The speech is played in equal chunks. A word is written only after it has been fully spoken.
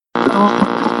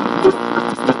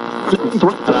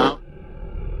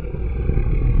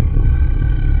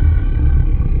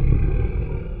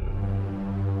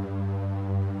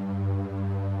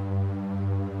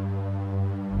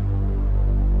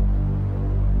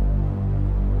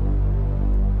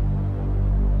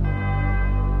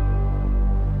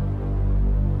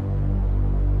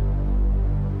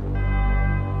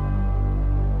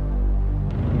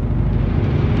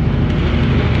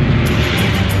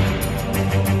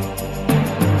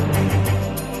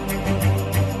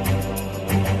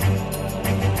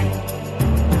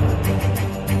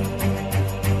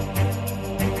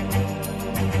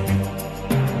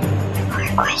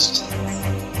Questions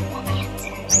and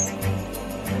answers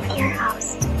with your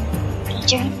host,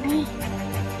 Adrian.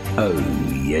 Oh,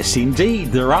 yes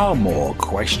indeed, there are more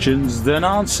questions than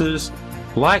answers.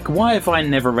 Like, why have I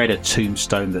never read a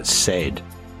tombstone that said,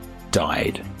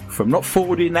 died, from not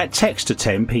forwarding that text to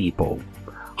 10 people?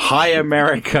 Hi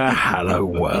America, hello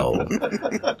world.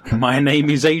 My name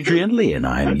is Adrian Lee and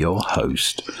I am your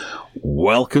host.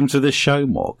 Welcome to the show,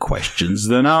 More Questions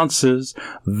Than Answers,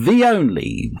 the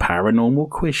only paranormal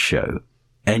quiz show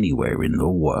anywhere in the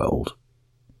world.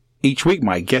 Each week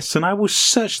my guests and I will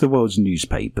search the world's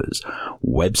newspapers,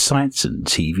 websites and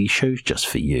TV shows just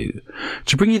for you,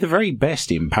 to bring you the very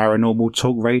best in paranormal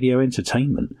talk radio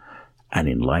entertainment and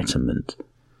enlightenment.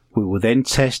 We will then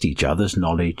test each other's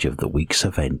knowledge of the week's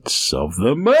events of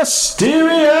the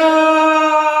mysterious,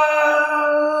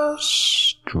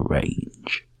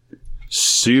 strange,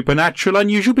 supernatural,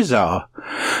 unusual, bizarre,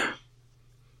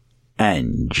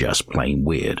 and just plain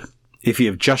weird. If you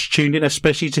have just tuned in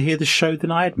especially to hear the show,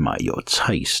 then I admire your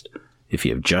taste. If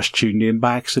you have just tuned in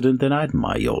by accident, then I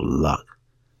admire your luck.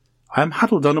 I am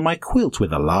huddled under my quilt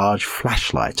with a large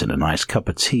flashlight and a nice cup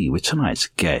of tea with tonight's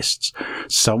guests,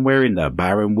 somewhere in the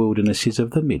barren wildernesses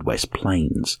of the Midwest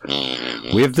Plains,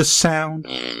 with the sound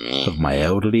of my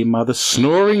elderly mother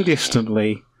snoring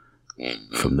distantly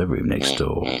from the room next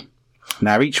door.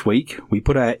 Now each week we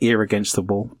put our ear against the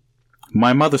wall.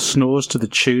 My mother snores to the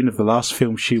tune of the last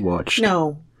film she watched.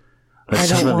 No. Let's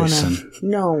have a listen.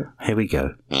 No. Here we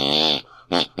go.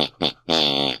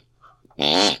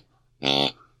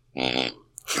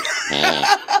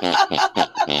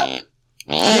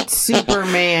 It's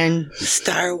Superman.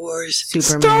 Star Wars.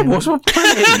 Superman. Star Wars, what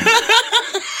planet?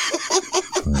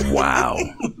 Wow.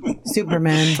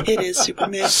 Superman. It is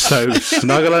Superman. So,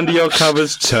 snuggle under your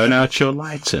covers, turn out your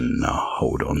light, and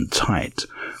hold on tight.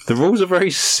 The rules are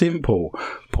very simple.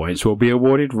 Points will be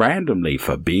awarded randomly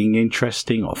for being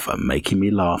interesting or for making me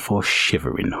laugh or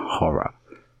shiver in horror.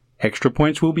 Extra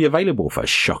points will be available for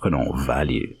shock and awe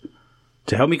value.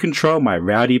 To help me control my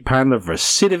rowdy panel of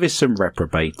recidivists and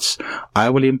reprobates, I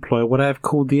will employ what I have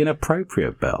called the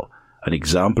inappropriate bell. An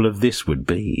example of this would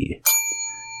be...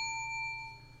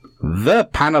 The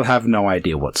panel have no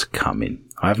idea what's coming.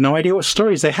 I have no idea what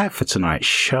stories they have for tonight's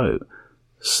show.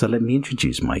 So let me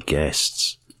introduce my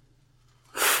guests.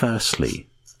 Firstly,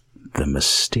 the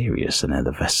mysterious and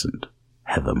effervescent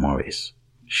Heather Morris.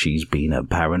 She's been a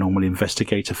paranormal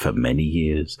investigator for many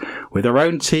years, with her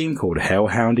own team called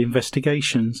Hellhound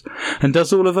Investigations, and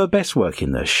does all of her best work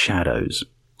in the shadows.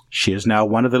 She is now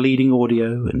one of the leading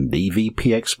audio and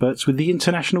EVP experts with the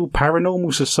International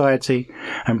Paranormal Society,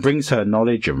 and brings her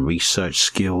knowledge and research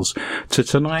skills to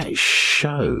tonight's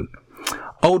show.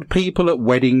 Old people at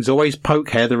weddings always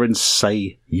poke Heather and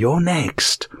say, "You're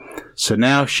next." So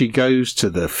now she goes to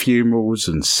the funerals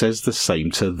and says the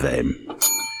same to them.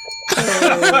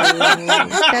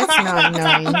 That's not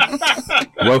nice.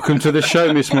 Welcome to the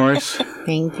show, Miss Morris.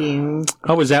 Thank you.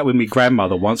 I was out with my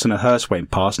grandmother once and a hearse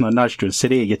went past and I nudged her and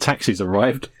said, "Here, your taxi's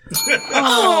arrived."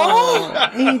 Oh,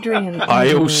 Adrian.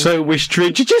 I also wish to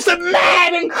introduce the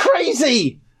mad and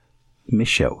crazy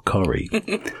Michelle Corrie.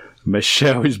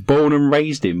 Michelle is born and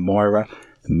raised in Moira,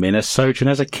 Minnesota, and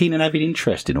has a keen and avid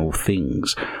interest in all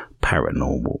things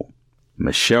paranormal.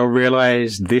 Michelle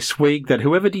realised this week that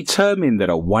whoever determined that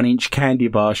a 1-inch candy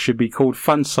bar should be called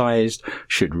fun-sized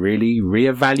should really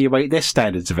reevaluate their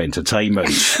standards of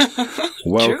entertainment.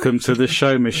 Welcome to the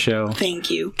show, Michelle.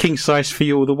 Thank you. King size for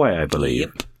you all the way, I believe.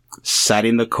 Yep. Sat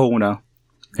in the corner,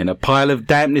 in a pile of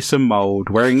dampness and mould,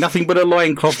 wearing nothing but a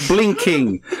loincloth,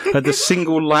 blinking at the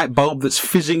single light bulb that's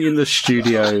fizzing in the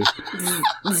studio.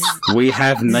 We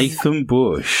have Nathan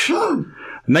Bush.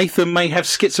 Nathan may have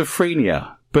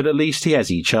schizophrenia, but at least he has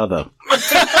each other.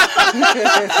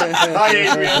 Hi,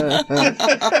 Adrian.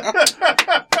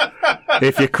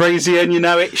 If you're crazy and you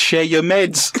know it, share your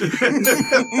meds.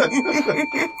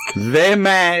 They're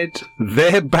mad,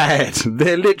 they're bad,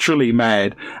 they're literally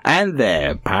mad, and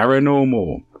they're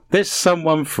paranormal. There's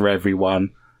someone for everyone.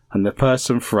 And the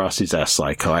person for us is our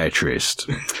psychiatrist.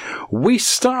 We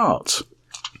start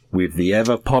with the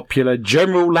ever-popular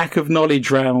general lack of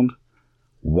knowledge round,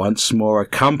 once more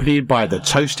accompanied by the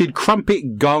toasted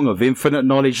crumpet gong of infinite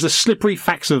knowledge, the slippery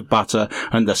facts of butter,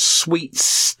 and the sweet,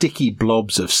 sticky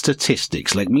blobs of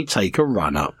statistics. Let me take a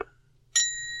run-up.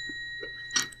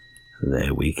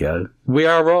 There we go. We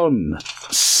are on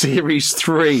Series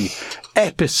 3,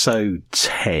 Episode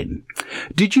 10.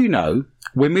 Did you know,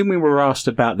 when women were asked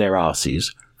about their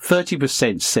asses,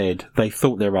 30% said they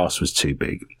thought their ass was too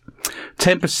big,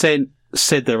 10%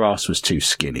 said their ass was too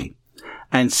skinny,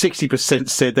 and 60%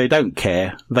 said they don't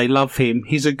care, they love him,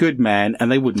 he's a good man,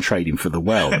 and they wouldn't trade him for the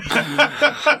world.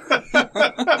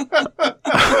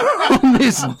 On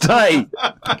this day,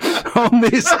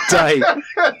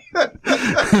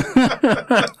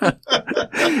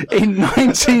 in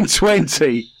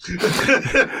 1920,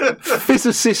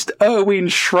 physicist Erwin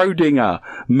Schrödinger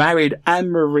married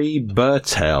Anne-Marie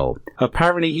Bertel.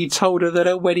 Apparently he told her that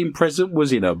her wedding present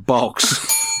was in a box.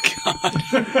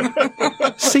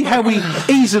 See how we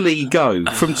easily go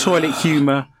from toilet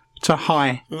humour to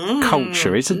high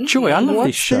culture. It's a joy. I love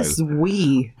this show. What's this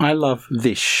we? I love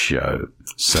this show.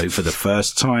 So for the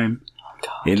first time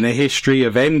in the history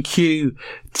of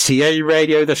MQTA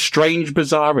Radio, the strange,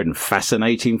 bizarre and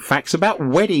fascinating facts about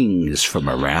weddings from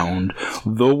around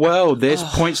the world. There's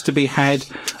points to be had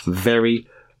very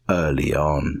early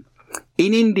on.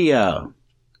 In India,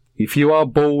 if you are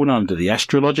born under the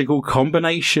astrological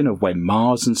combination of when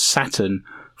Mars and Saturn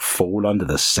fall under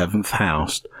the 7th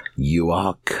house, you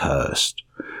are cursed,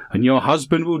 and your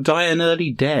husband will die an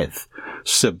early death.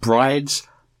 So brides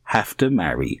have to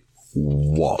marry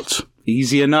what?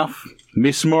 Easy enough.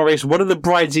 Miss Morris, what are the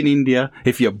brides in India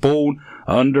if you're born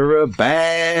under a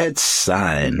bad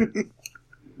sign?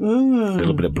 A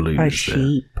little bit of blues A there.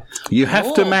 sheep. You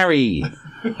have to marry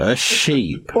a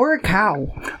sheep. Or a cow.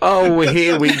 Oh,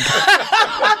 here we go.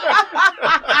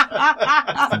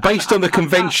 Based on the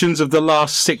conventions of the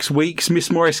last 6 weeks,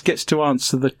 Miss Morris gets to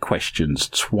answer the questions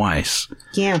twice.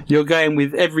 Yeah. You're going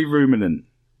with every ruminant.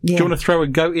 Yeah. Do you want to throw a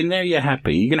goat in there? You're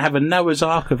happy. You're going to have a Noah's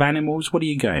Ark of animals? What are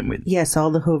you going with? Yes,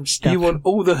 all the hooved stuff. You want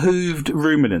all the hooved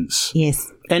ruminants?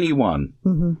 Yes. Anyone?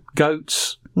 Mm-hmm.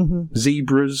 Goats? Mm-hmm.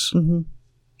 Zebras? Mm-hmm.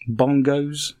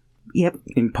 Bongos? Yep.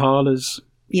 Impalas?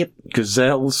 Yep.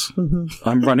 Gazelles? Mm-hmm.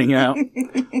 I'm running out.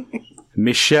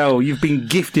 Michelle, you've been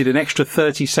gifted an extra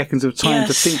 30 seconds of time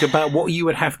to think about what you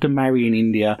would have to marry in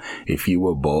India if you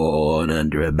were born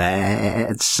under a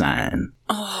bad sign.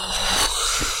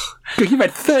 You've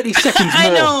had 30 seconds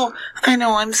more. I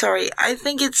know, I'm sorry. I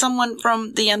think it's someone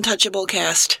from the Untouchable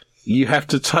cast. You have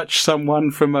to touch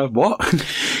someone from a what?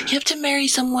 You have to marry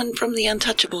someone from the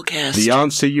Untouchable cast. The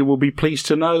answer, you will be pleased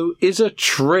to know, is a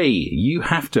tree. You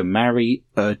have to marry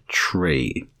a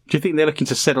tree. Do you think they're looking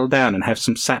to settle down and have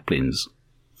some saplings?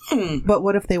 But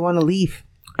what if they want to leave?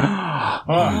 Oh,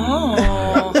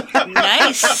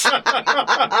 nice.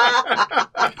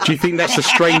 Do you think that's a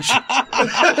strange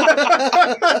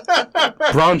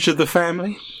branch of the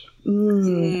family?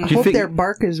 I hope their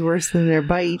bark is worse than their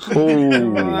bite.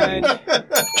 Oh.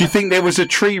 Do you think there was a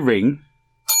tree ring?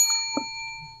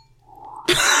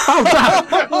 Oh,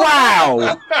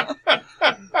 wow!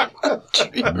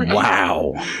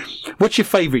 Wow. What's your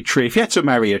favourite tree? If you had to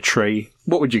marry a tree,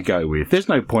 what would you go with? There's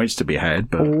no points to be had,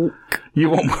 but you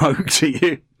want oak, do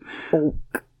you?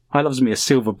 Oak. I loves me a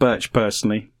silver birch,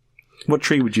 personally. What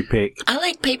tree would you pick? I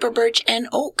like paper birch and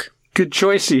oak. Good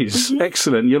choices.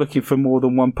 Excellent. You're looking for more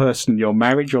than one person in your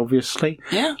marriage, obviously.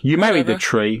 Yeah. You marry the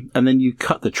tree, and then you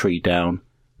cut the tree down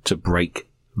to break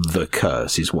the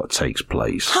curse, is what takes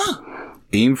place. Huh.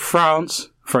 In France,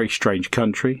 very strange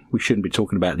country. We shouldn't be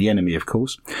talking about the enemy, of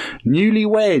course.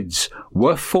 Newlyweds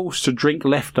were forced to drink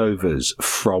leftovers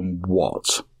from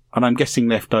what? And I'm guessing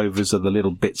leftovers are the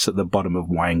little bits at the bottom of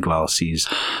wine glasses,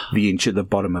 the inch at the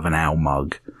bottom of an ale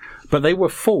mug. But they were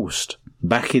forced,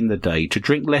 back in the day, to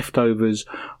drink leftovers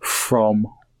from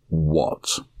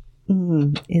what?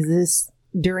 Is this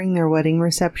during their wedding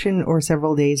reception or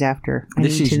several days after? I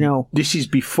need to know. This is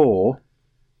before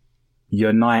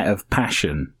your night of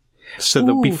passion.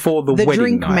 So before the wedding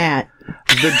drink night. mat.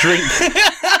 The drink.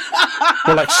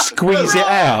 Well, like squeeze it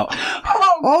out.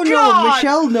 Oh no,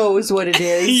 Michelle knows what it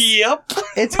is. Yep.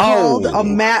 It's called a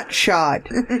mat shot.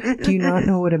 Do you not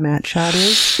know what a mat shot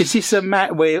is? Is this a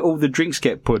mat where all the drinks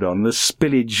get put on? The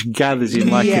spillage gathers in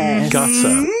like a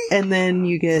gutter. And then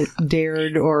you get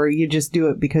dared, or you just do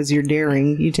it because you're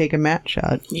daring. You take a mat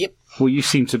shot. Yep. Well, you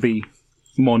seem to be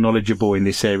more knowledgeable in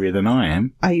this area than I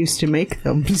am. I used to make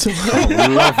them. So. Oh,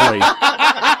 lovely.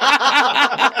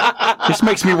 This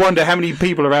makes me wonder how many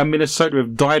people around Minnesota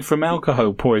have died from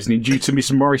alcohol poisoning due to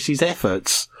Miss Morrissey's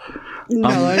efforts.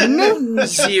 None.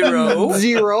 0.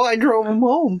 0. I drove him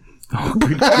home. Oh,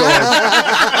 good God.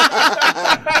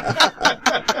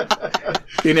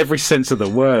 In every sense of the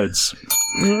words.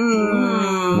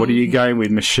 What are you going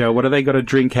with, Michelle? What have they got to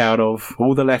drink out of?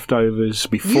 All the leftovers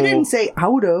before... You didn't say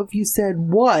out of. You said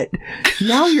what?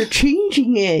 Now you're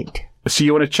changing it. So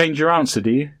you want to change your answer, do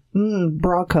you?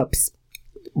 Bra cups.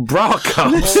 Bra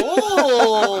cups?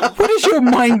 Oh. Where does your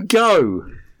mind go?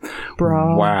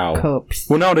 Bra cups.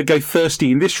 Well, no one would go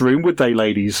thirsty in this room, would they,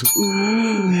 ladies?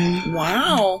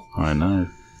 Wow. I know.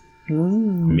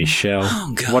 Michelle,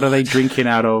 what are they drinking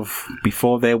out of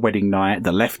before their wedding night?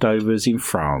 The leftovers in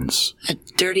France. A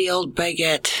dirty old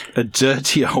baguette. A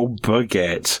dirty old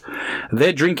baguette.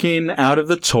 They're drinking out of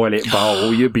the toilet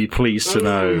bowl, you'd be pleased to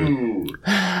know.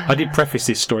 I did preface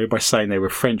this story by saying they were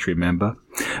French, remember?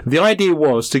 The idea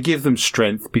was to give them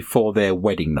strength before their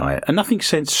wedding night. And nothing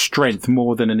sends strength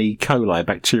more than an E. coli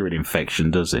bacterial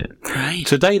infection, does it? Right.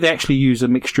 Today they actually use a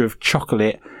mixture of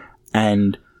chocolate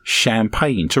and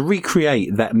champagne to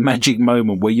recreate that magic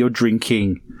moment where you're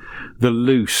drinking the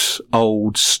loose,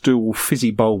 old, stool,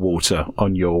 fizzy bowl water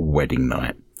on your wedding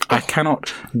night. I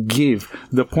cannot give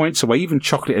the points away. Even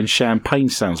chocolate and champagne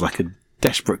sounds like a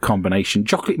desperate combination.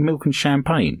 Chocolate, milk and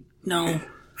champagne. No.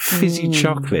 Fizzy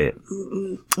chocolate.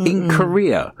 In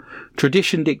Korea,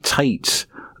 tradition dictates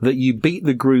that you beat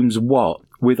the groom's what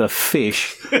with a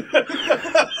fish. You're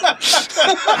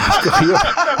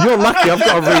lucky I've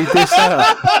got to read this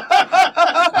out.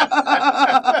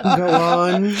 Go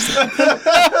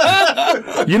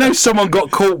on. You know, someone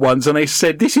got caught once and they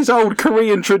said, this is old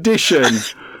Korean tradition.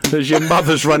 As your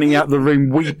mother's running out the room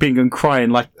weeping and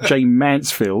crying like Jane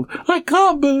Mansfield. I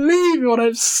can't believe what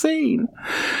I've seen.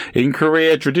 In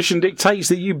Korea, tradition dictates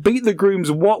that you beat the groom's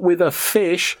what with a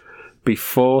fish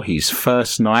before his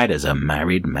first night as a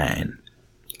married man.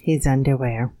 His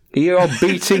underwear. You're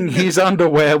beating his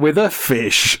underwear with a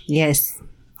fish. Yes.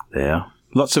 There.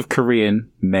 Lots of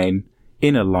Korean men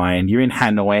in a line. You're in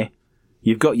Hanoi.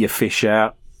 You've got your fish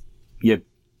out. Your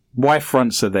wife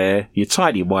fronts are there. Your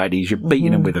tidy whities. You're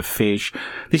beating them with a fish.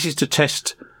 This is to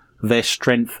test their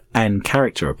strength and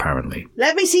character, apparently.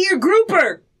 Let me see your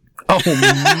grouper. Oh,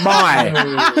 my.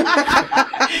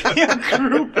 Your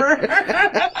grouper.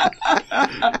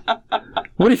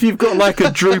 What if you've got like a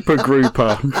drooper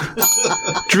grouper?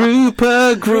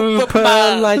 Drooper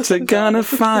grouper, lights are gonna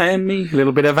find me. A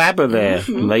little bit of ABBA there,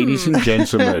 ladies and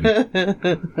gentlemen.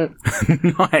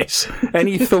 Nice.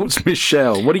 Any thoughts,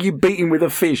 Michelle? What are you beating with a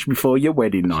fish before your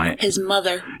wedding night? His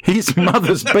mother. His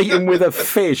mother's beaten with a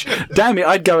fish. Damn it,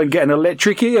 I'd go and get an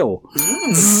electric eel.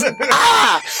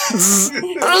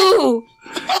 Ooh.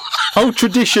 Old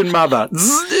tradition, mother.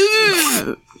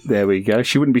 There we go.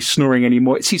 She wouldn't be snoring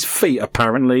anymore. It's his feet,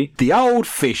 apparently. The old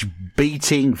fish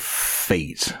beating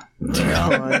feet.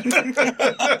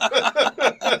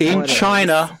 In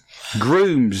China,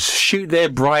 grooms shoot their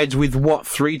brides with what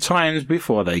 3 times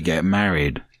before they get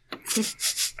married?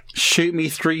 Shoot me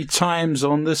 3 times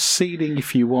on the ceiling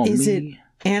if you want Is me.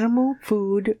 it animal,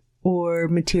 food, or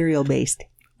material based?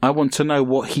 I want to know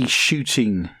what he's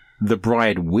shooting the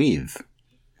bride with.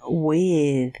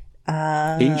 With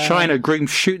In China,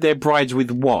 grooms shoot their brides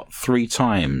with what 3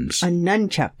 times? a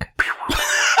nunchuck.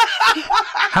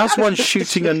 How's one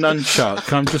shooting a nunchuck?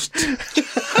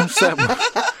 How's that one?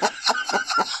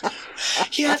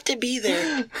 You have to be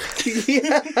there.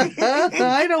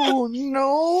 I don't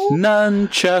know.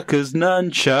 Nunchuckers.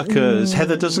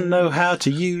 Heather doesn't know how to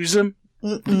use them.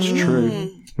 It's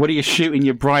true. What are you shooting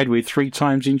your bride with 3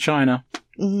 times in China?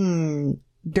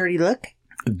 Dirty look.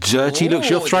 Dirty looks.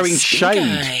 You're throwing the stink shade.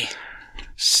 eye.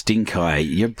 Stink eye,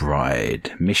 your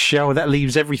bride. Michelle, that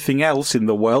leaves everything else in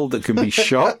the world that can be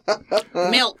shot.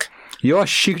 Milk. You're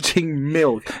shooting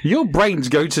milk. Your brains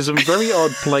go to some very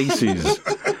odd places.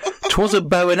 'Twas a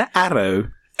bow and arrow.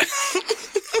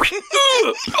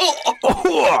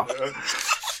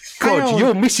 God,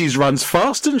 your missus runs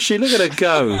fast, doesn't she? Look at her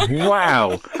go.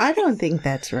 Wow. I don't think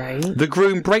that's right. The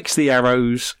groom breaks the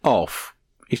arrows off.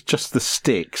 It's just the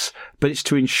sticks, but it's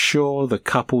to ensure the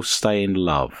couple stay in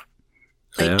love.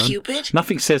 Like Cupid?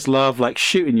 Nothing says love like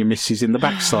shooting your missus in the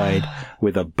backside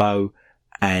with a bow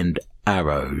and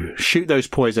arrow. Shoot those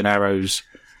poison arrows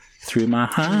through my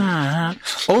heart.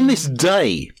 On this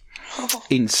day,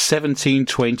 in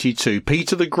 1722,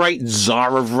 Peter the Great,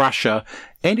 Tsar of Russia,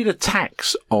 ended a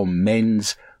tax on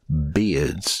men's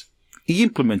beards. He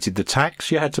implemented the tax.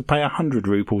 You had to pay 100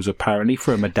 rubles, apparently,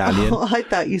 for a medallion. Oh, I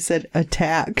thought you said a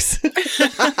tax.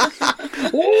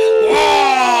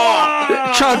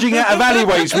 Charging out of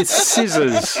alleyways with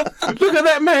scissors. Look at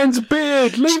that man's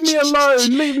beard. Leave me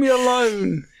alone. Leave me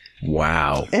alone.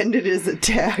 Wow. Ended his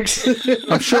attacks.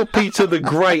 I'm sure Peter the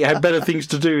Great had better things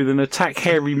to do than attack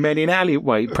hairy men in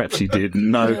alleyway. Perhaps he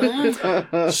didn't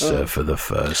know. So for the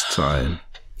first time.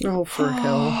 Oh, for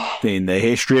hell. In the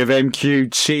history of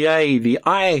MQTA, the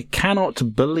I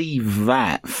cannot believe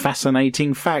that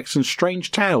fascinating facts and strange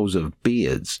tales of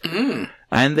beards.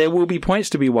 And there will be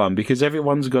points to be won because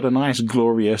everyone's got a nice,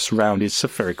 glorious, rounded,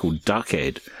 spherical duck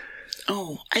head.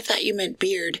 Oh, I thought you meant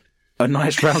beard. A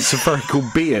nice, round, spherical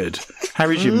beard. How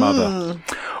is your mother?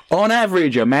 On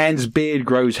average, a man's beard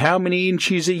grows how many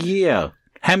inches a year?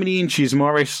 How many inches,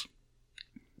 Morris?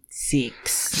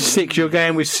 6. 6. You're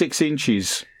going with 6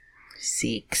 inches.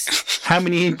 6. How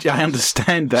many inches? I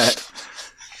understand that.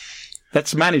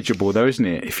 That's manageable, though, isn't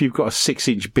it? If you've got a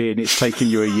 6-inch beard and it's taken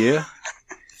you a year.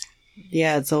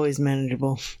 Yeah, it's always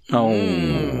manageable. Oh,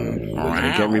 we're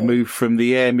going to get removed from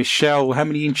the air. Michelle, how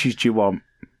many inches do you want?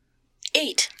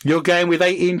 8. You're going with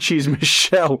 8 inches,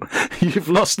 Michelle. You've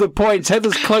lost the points.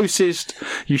 Heather's closest.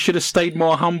 You should have stayed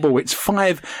more humble. It's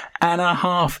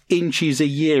 5.5 inches a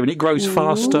year, and it grows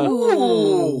faster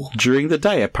during the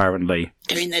day, apparently.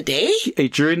 During the day?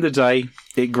 During the day,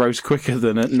 it grows quicker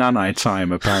than at night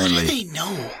time, apparently. How do they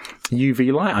know?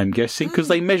 UV light, I'm guessing, because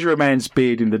they measure a man's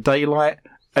beard in the daylight,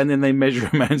 and then they measure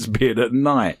a man's beard at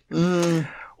night.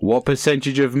 What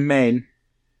percentage of men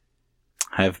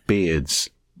have beards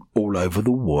all over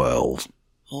the world?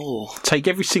 Oh. Take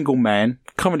every single man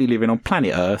currently living on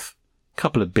planet Earth, a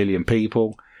couple of billion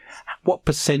people. What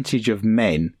percentage of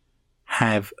men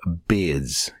have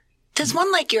beards? Does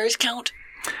one like yours count?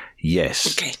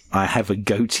 Yes. Okay. I have a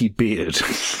goatee beard.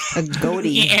 A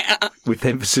goatee. Yeah. With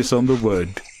emphasis on the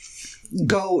word.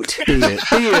 Goat.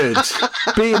 Beard.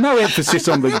 Beard. No emphasis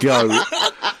on the goat.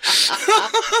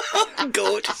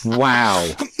 Goat. Wow.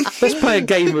 Let's play a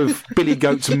game of Billy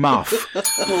Goat's Muff.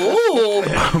 Oh.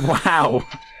 Wow.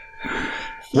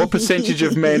 What percentage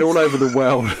of men all over the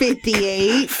world?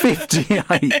 58.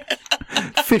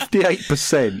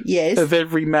 58% Yes. of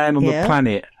every man on the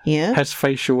planet has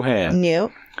facial hair.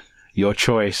 Yep. Your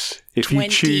choice, if 20. you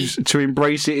choose to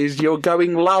embrace it, is you're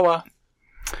going lower.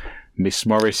 Miss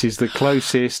Morris is the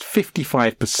closest,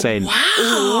 55%.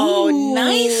 Wow.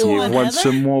 Nice one, You've won Heather.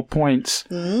 some more points.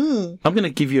 I'm going to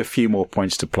give you a few more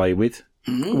points to play with.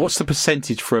 What's the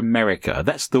percentage for America?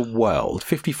 That's the world.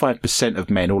 55% of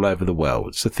men all over the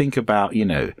world. So think about,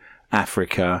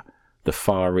 Africa, the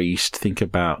Far East. Think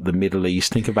about the Middle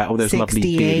East. Think about all those lovely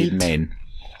 68. bearded men.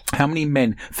 How many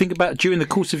men? Think about during the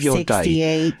course of your 68.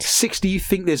 day. 60. You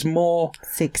think there's more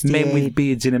 68. men with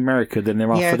beards in America than there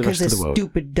are for the rest of the world?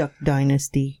 Stupid Duck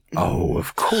Dynasty. Oh,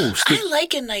 of course. I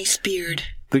like a nice beard.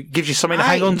 That gives you something to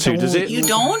hang on to, does it? You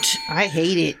don't? I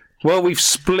hate it. Well, we've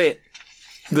split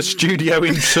the studio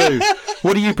in two.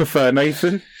 What do you prefer,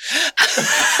 Nathan?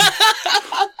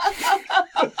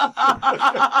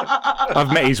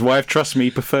 I've met his wife. Trust me,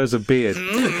 he prefers a beard.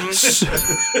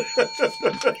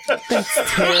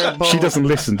 That's terrible. She doesn't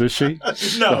listen, does she?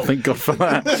 No. Oh, thank God for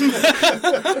that.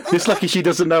 It's lucky she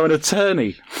doesn't know an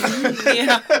attorney.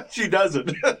 Yeah. She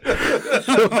doesn't.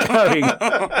 You're going.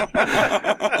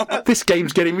 This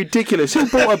game's getting ridiculous. Who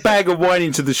brought a bag of wine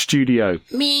into the studio?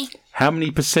 Me. How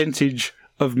many percentage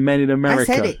of men in I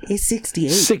America? said it. It's 68.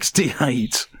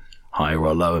 68. Higher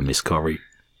or lower, Miss Corrie?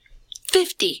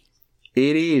 50.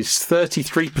 It is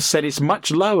 33%. It's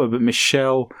much lower, but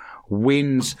Michelle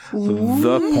wins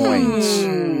the points.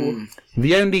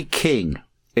 The only king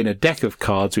in a deck of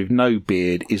cards with no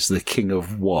beard is the king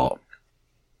of what?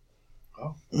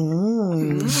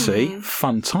 See?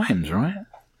 Fun times, right?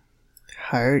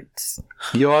 Hearts.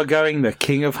 You are going the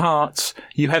king of hearts.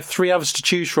 You have 3 others to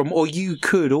choose from, or you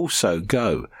could also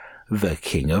go the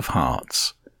king of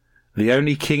hearts. The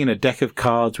only king in a deck of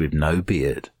cards with no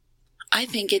beard. I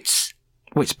think it's...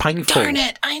 Well, it's painful. Darn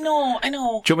it. I know. Do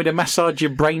you want me to massage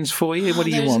your brains for you? What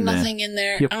do you want there? There's nothing in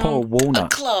there. Your poor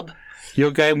walnut. A club.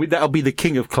 You're going with... That'll be the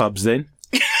king of clubs then.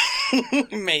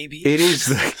 Maybe. It is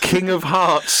the king of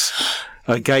hearts.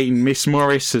 Again, Miss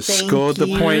Morris has Thank scored the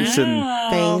you. points, and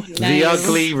Thank the you.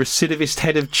 ugly recidivist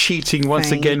head of cheating once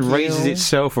Thank again you. raises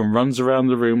itself and runs around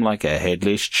the room like a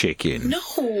headless chicken.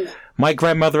 No. My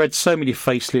grandmother had so many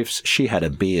facelifts, she had a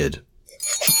beard.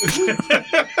 Did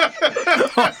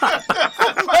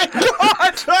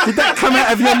that come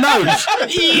out of your nose?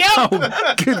 Yep.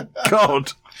 Oh, good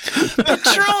God.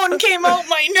 Patron came out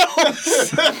my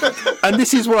nose. And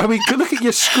this is why we look at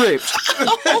your script.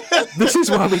 This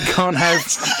is why we can't have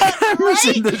cameras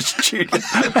in the studio.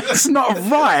 That's not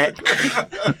right.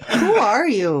 Who are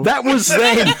you? That was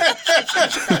then.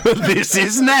 But this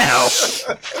is now.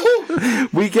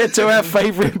 We get to our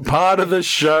favourite part of the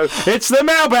show. It's the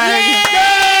mailbag.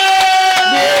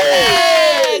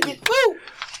 Yay! Woo!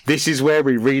 This is where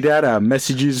we read out our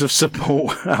messages of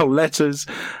support, our letters,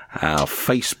 our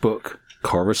Facebook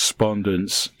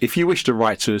correspondence. If you wish to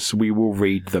write to us, we will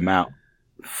read them out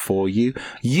for you.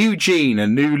 Eugene, a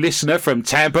new listener from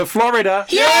Tampa, Florida.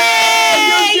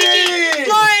 Yay! Eugene!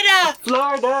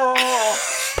 Florida!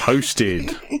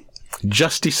 Posted.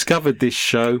 Just discovered this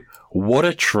show. What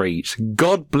a treat.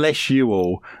 God bless you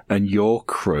all and your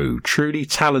crew. Truly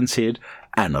talented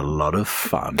and a lot of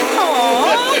fun.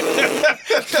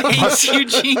 Thanks,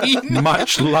 Eugene.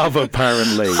 Much love,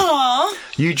 apparently. Aww.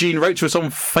 Eugene wrote to us on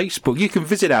Facebook. You can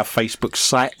visit our Facebook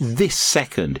site this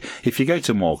second. If you go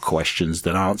to More Questions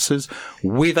Than Answers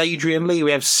with Adrian Lee,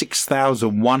 we have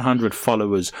 6,100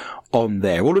 followers on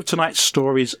there. All of tonight's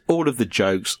stories, all of the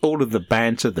jokes, all of the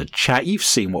banter, the chat. You've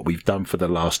seen what we've done for the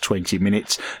last 20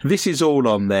 minutes. This is all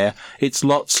on there. It's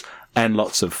lots and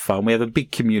lots of fun. We have a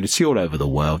big community all over the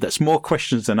world. That's More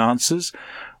Questions Than Answers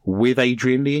with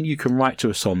Adrian Lee, and you can write to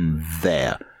us on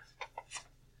there.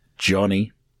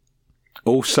 Johnny,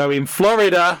 also in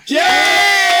Florida.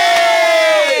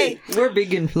 Yay! We're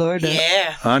big in Florida.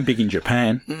 Yeah. I'm big in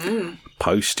Japan.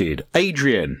 Posted.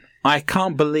 Adrian, I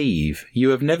can't believe you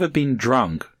have never been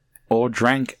drunk or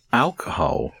drank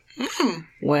alcohol.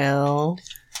 Well,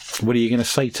 What are you going to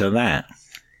say to that?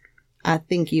 I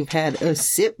think you've had a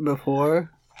sip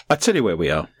before. I tell you where we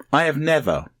are. I have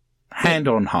never, hand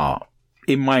on heart,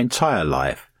 in my entire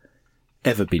life,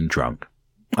 ever been drunk.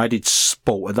 I did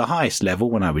sport at the highest level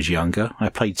when I was younger. I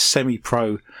played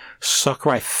semi-pro soccer.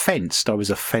 I fenced. I was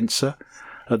a fencer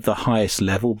at the highest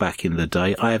level back in the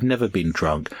day. I have never been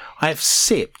drunk. I have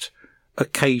sipped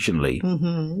occasionally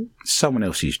someone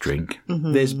else's drink.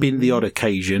 There's been the odd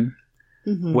occasion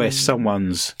where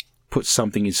someone's put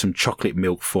something in some chocolate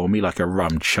milk for me, like a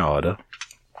rum chowder.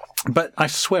 But I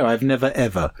swear I've never,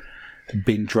 ever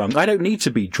been drunk. I don't need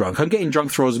to be drunk. I'm getting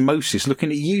drunk through osmosis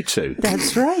looking at you two.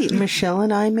 That's right. Michelle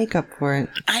and I make up for it.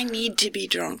 I need to be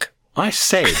drunk. I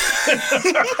said,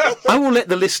 I will let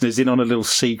the listeners in on a little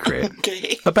secret.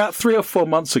 Okay. About 3 or 4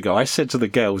 months ago, I said to the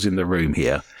girls in the room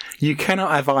here, you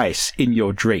cannot have ice in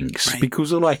your drinks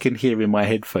because all I can hear in my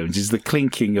headphones is the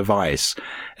clinking of ice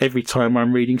every time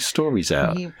I'm reading stories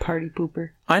out. You party pooper.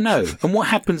 I know. And what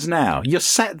happens now? You're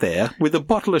sat there with a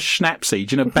bottle of schnapps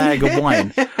each and a bag of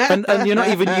wine, and you're not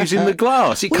even using the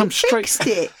glass. It comes straight. Fixed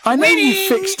it. I know you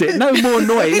fixed it. No more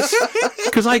noise.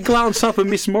 Because I glance up and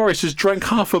Miss Morris has drank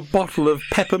half a bottle of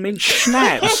peppermint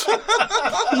schnapps.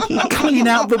 Clean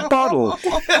out the bottle.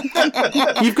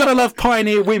 You've got to love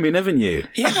pioneer women, haven't you?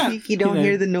 Yeah. You don't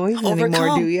hear the noise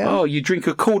anymore, do you? Oh, you drink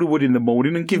a Calderwood in the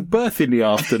morning and give birth in the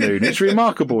afternoon. It's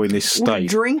remarkable in this state.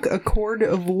 Drink a quart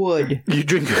of wood. You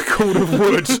drink a quart of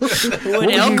wood.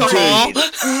 Wood alcohol.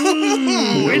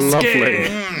 Lovely.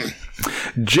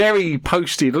 Jerry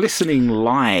posted, listening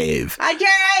live. Hi, Jerry!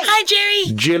 Hi,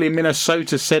 Jerry. Jill in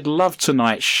Minnesota said, love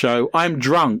tonight's show. I'm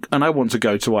drunk and I want to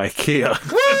go to IKEA.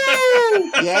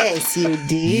 Yes, you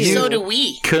do. So do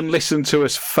we. Can listen to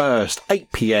us first,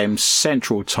 8 p.m.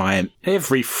 Central Time,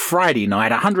 every Friday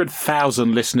night.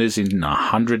 100,000 listeners in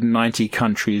 190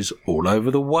 countries all over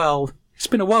the world. It's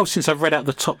been a while since I've read out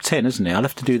the top 10, hasn't it? I'll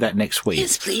have to do that next week.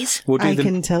 Yes, please. We'll do I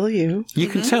can tell you. You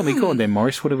can tell me. Go on then,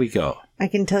 Morris. What have we got? I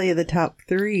can tell you the top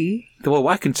 3. Well,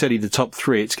 I can tell you the top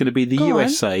 3. It's going to be the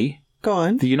USA, Go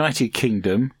on. the United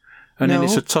Kingdom, and then No.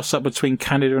 it's a toss-up between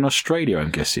Canada and Australia, I'm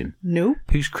guessing. Nope.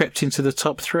 Who's crept into the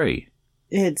top 3?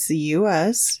 It's the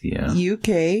US, Yeah.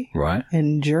 UK, Right.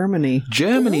 and Germany.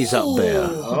 Germany's up there.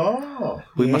 Oh.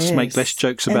 We must make Yes. less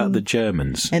jokes about And- the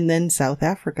Germans. And then South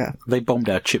Africa. They bombed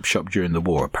our chip shop during the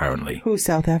war, apparently. Who's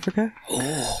South Africa?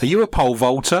 Are you a pole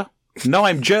vaulter? No,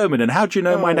 I'm German, and how do you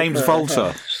know my name's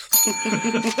Volta?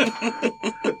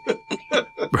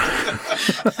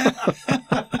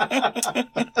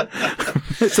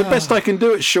 It's the best I can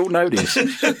do at short notice.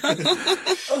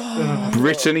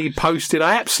 Brittany posted,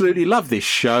 I absolutely love this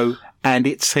show, and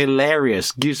it's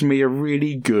hilarious. Gives me a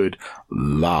really good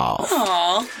laugh.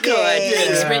 Aw, good.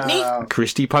 Thanks, Brittany.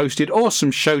 Christy posted,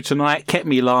 awesome show tonight. Kept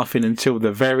me laughing until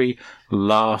the very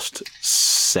last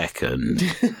second.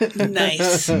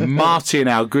 Nice. Martin,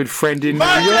 our good friend in New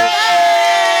York.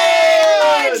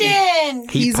 Martin!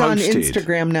 He's on posted.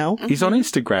 Instagram now. He's on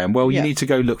Instagram. Well, you Yeah. need to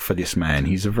go look for this man.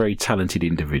 He's a very talented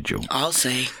individual. I'll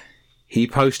say. He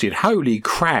posted, holy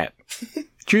crap.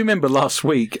 Do you remember last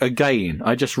week, again,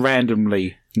 I just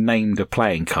randomly named a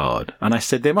playing card, and I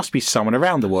said there must be someone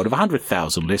around the world, of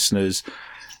 100,000 listeners,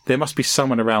 there must be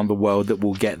someone around the world that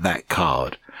will get that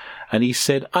card. And he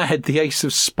said, I had the ace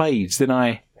of spades. Then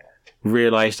I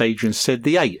realised Adrian said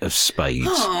the 8 of spades.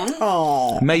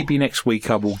 Oh. Maybe next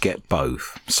week I will get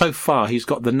both. So far, he's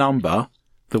got the number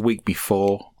the week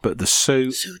before, but the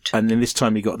suit. And then this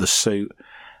time he got the suit.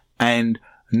 And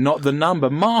not the number.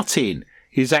 Martin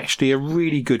is actually a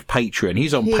really good patron.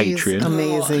 He's on Patreon.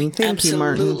 Amazing. Thank you,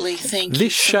 Martin. Absolutely. Thank you.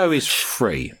 This show is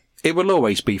free. It will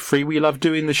always be free. We love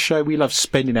doing the show. We love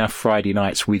spending our Friday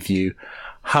nights with you,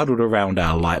 huddled around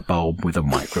our light bulb with a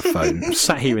microphone,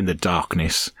 sat here in the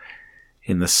darkness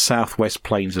in the southwest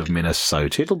plains of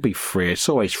Minnesota. It'll be free. It's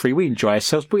always free. We enjoy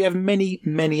ourselves, but we have many,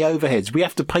 many overheads. We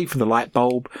have to pay for the light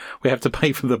bulb. We have to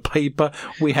pay for the paper.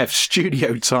 We have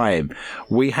studio time.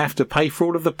 We have to pay for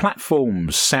all of the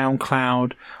platforms,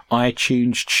 SoundCloud,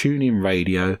 iTunes, TuneIn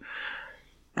Radio.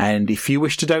 And if you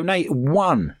wish to donate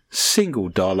 $1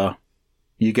 single,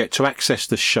 you get to access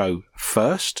the show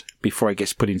first before it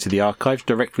gets put into the archives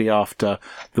directly after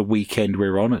the weekend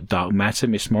we're on at Dark Matter.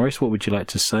 Miss Morris, what would you like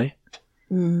to say?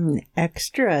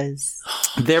 Extras.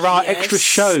 There are extra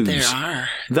shows there are.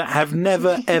 that have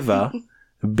never, ever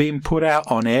been put out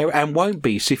on air and won't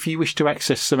be. So if you wish to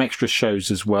access some extra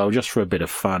shows as well, just for a bit of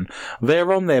fun,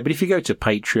 they're on there. But if you go to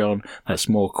Patreon, that's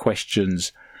more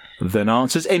questions than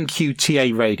answers.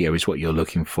 MQTA Radio is what you're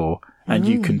looking for. And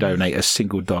you can donate $1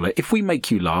 single. If we make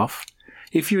you laugh,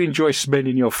 if you enjoy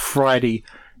spending your Friday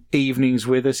evenings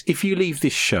with us, if you leave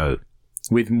this show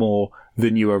with more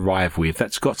than you arrive with,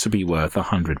 that's got to be worth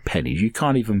 100 pennies. You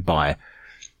can't even buy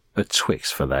a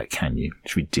Twix for that, can you?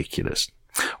 It's ridiculous.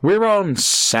 We're on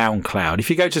SoundCloud. If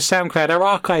you go to SoundCloud, our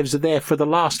archives are there for the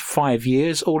last 5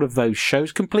 years. All of those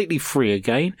shows completely free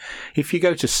again. If you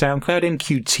go to SoundCloud,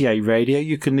 MQTA Radio,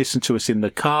 you can listen to us in the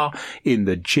car, in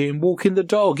the gym, walking the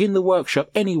dog, in the workshop,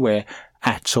 anywhere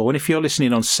at all. And if you're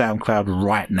listening on SoundCloud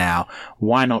right now,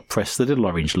 why not press the little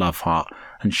orange love heart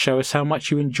and show us how much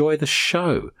you enjoy the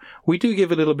show? We do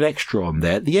give a little bit extra on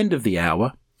there at the end of the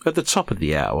hour, at the top of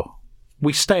the hour.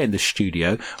 We stay in the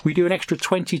studio. We do an extra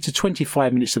 20 to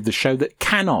 25 minutes of the show that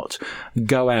cannot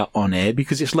go out on air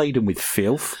because it's laden with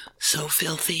filth. So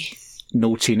filthy.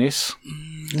 Naughtiness.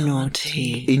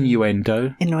 Naughty.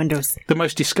 Innuendo. Innuendos. The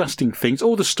most disgusting things.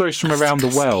 All the stories from around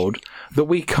the world that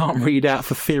we can't read out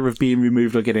for fear of being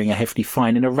removed or getting a hefty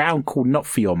fine in a round called Not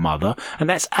For Your Mother. And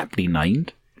that's aptly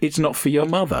named. It's not for your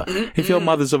mother. If your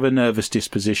mother's of a nervous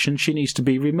disposition, she needs to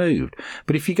be removed.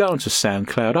 But if you go onto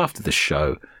SoundCloud after the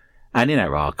show, and in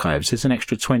our archives, there's an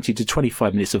extra 20 to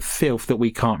 25 minutes of filth that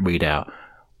we can't read out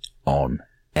on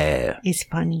air. It's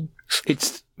funny.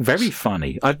 It's very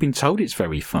funny. I've been told it's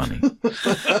very funny.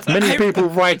 Many people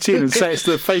write in and say it's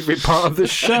their favourite part of the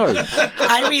show.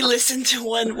 I re-listened to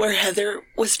one where Heather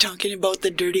was talking about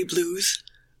the dirty blues.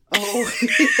 Oh.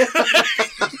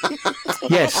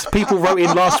 Yes, people wrote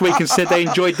in last week and said they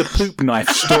enjoyed the poop knife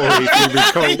story, if you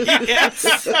recall.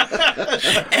 Yes.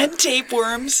 And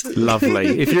tapeworms.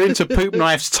 Lovely. If you're into poop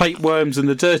knives, tapeworms and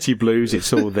the dirty blues,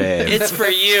 it's all there. It's for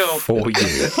you. For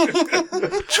you.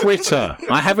 Twitter.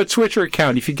 I have a Twitter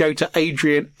account. If you go to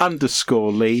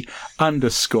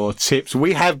Adrian_Lee_tips,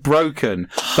 we have broken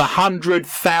the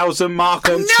 100,000 mark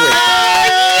on Twitter.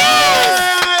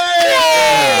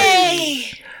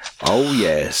 Oh,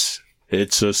 yes.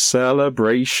 It's a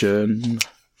celebration.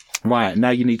 Right, now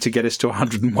you need to get us to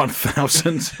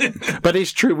 101,000. But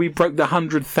it's true, we broke the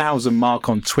 100,000 mark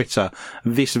on Twitter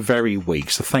this very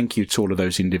week. So thank you to all of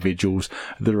those individuals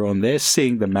that are on there,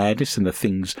 seeing the madness and the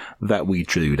things that we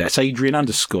do. That's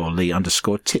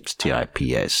Adrian_Lee_tips,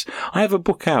 TIPS. I have a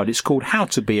book out. It's called How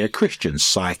to Be a Christian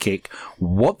Psychic,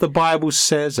 What the Bible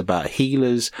Says About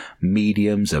Healers,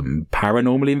 Mediums and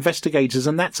Paranormal Investigators.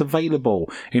 And that's available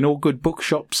in all good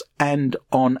bookshops and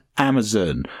on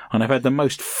Amazon. And I've had the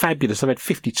most fabulous. I've had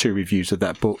 52 reviews of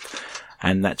that book,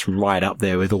 and that's right up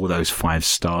there with all those 5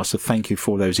 stars. So thank you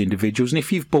for those individuals. And if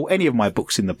you've bought any of my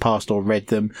books in the past or read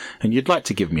them and you'd like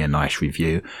to give me a nice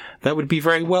review, that would be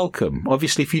very welcome.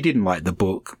 Obviously, if you didn't like the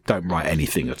book, don't write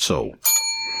anything at all.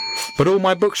 But all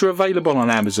my books are available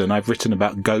on Amazon. I've written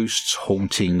about ghosts,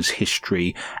 hauntings,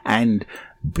 history, and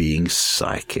being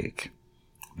psychic.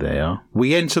 There.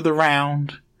 We enter the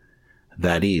round.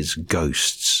 That is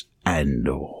ghosts and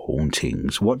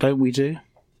hauntings. What don't we do?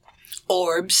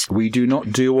 Orbs. We do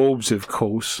not do orbs, of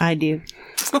course. I do.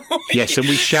 Yes, and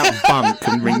we shout bunk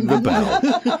and ring the bell.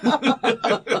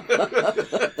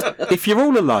 If you're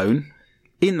all alone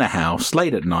in the house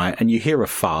late at night and you hear a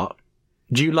fart,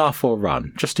 do you laugh or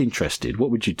run? Just interested. What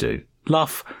would you do?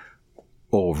 Laugh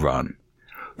or run?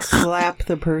 slap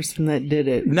the person that did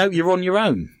it. No, you're on your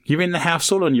own. You're in the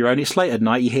house all on your own. It's late at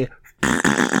night. You hear,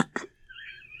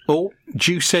 oh,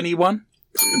 juice anyone?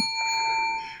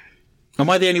 Am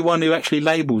I the only one who actually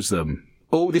labels them?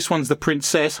 Oh, this one's the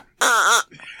princess.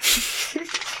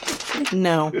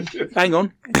 No. Hang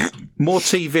on. More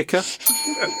tea, Vicar.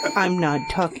 I'm not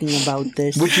talking about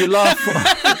this. Would you laugh?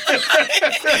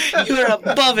 You're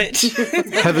above it.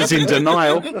 Heather's in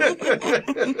denial.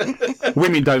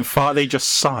 Women don't fart, they just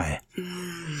sigh.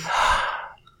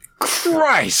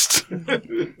 Christ!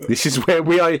 This is where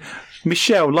we are.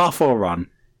 Michelle, laugh or run?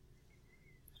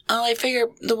 Oh, I figure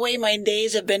the way my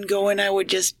days have been going, I would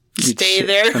just You'd stay sit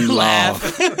there and and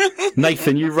laugh.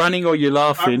 Nathan, you running or you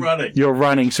laughing? I'm running. You're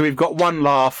running. So we've got one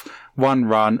laugh, one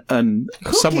run, and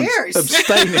someone's cares?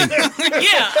 abstaining.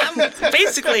 Yeah,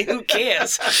 basically, who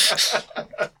cares?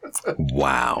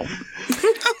 Wow.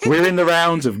 We're in the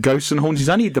rounds of ghosts and hauntings.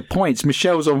 I need the points.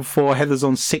 Michelle's on 4, Heather's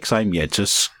on 6. I'm yet to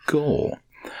score.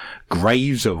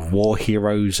 Graves of war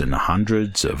heroes and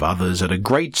hundreds of others at a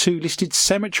Grade 2 listed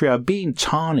cemetery are being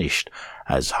tarnished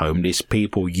as homeless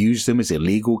people use them as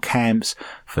illegal camps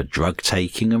for drug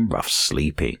taking and rough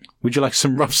sleeping. Would you like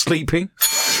some rough sleeping?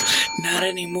 Not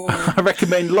anymore. I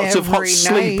recommend lots of hot Every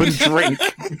sleep night. and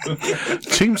drink.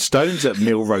 Tombstones at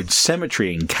Mill Road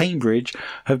Cemetery in Cambridge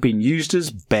have been used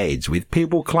as beds with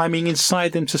people climbing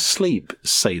inside them to sleep,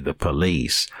 say the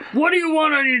police. What do you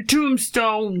want on your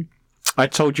tombstone? I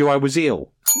told you I was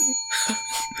ill.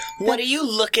 What are you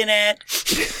looking at?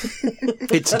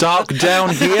 It's dark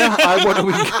down here.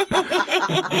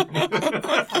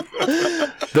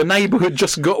 The neighbourhood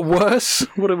just got worse.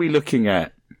 What are we looking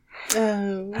at?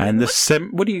 And the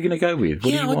what are you going to go with?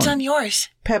 What do you What's want? on yours?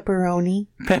 Pepperoni.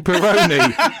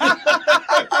 Pepperoni.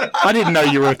 I didn't know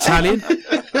you were Italian.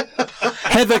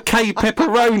 Heather K.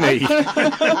 Pepperoni.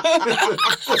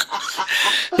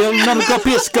 Il non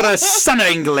capisco sono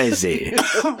inglese.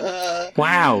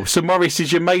 Wow. So Morris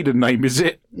is your maiden name, is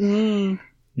it? You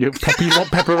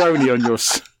want pepperoni on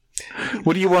yours.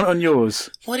 What do you want on yours?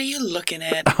 What are you looking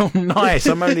at? Oh, nice.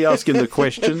 I'm only asking the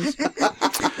questions.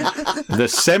 The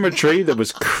cemetery that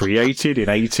was created in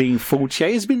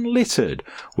 1848 has been littered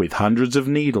with hundreds of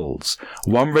needles.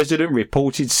 One resident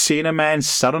reported seeing a man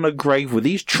sat on a grave with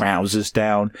his trousers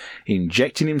down,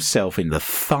 injecting himself in the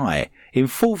thigh in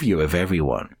full view of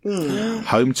everyone.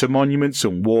 Home to monuments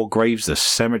and war graves, the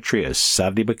cemetery has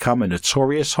sadly become a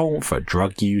notorious haunt for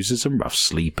drug users and rough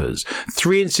sleepers.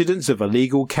 3 incidents of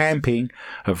illegal camping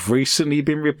have recently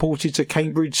been reported to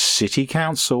Cambridge City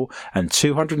Council, and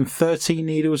 213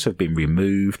 needles have been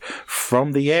removed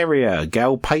from the area.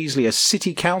 Gail Paisley, a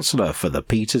city councillor for the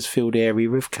Petersfield area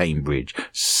of Cambridge,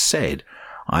 said,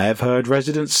 "I have heard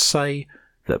residents say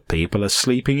that people are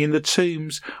sleeping in the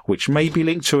tombs, which may be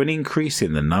linked to an increase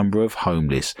in the number of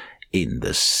homeless in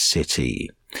the city."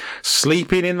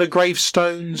 Sleeping in the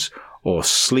gravestones or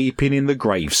sleeping in the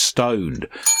gravestoned?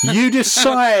 You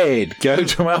decide. Go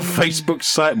to our Facebook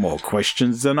site, More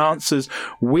Questions Than Answers,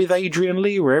 with Adrian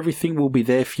Lee, where everything will be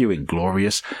there for you in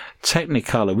glorious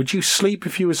Technicolor. Would you sleep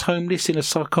if you was homeless in a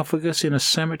sarcophagus in a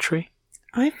cemetery?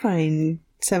 I find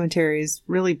cemeteries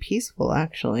really peaceful,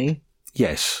 actually.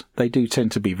 Yes, they do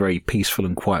tend to be very peaceful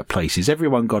and quiet places.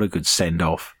 Everyone got a good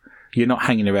send-off. You're not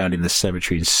hanging around in the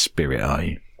cemetery in spirit, are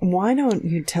you? Why don't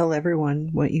you tell everyone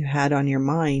what you had on your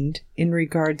mind in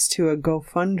regards to a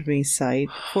GoFundMe site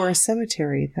for a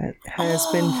cemetery that has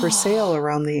been for sale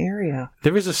around the area?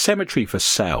 There is a cemetery for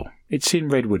sale. It's in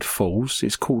Redwood Falls.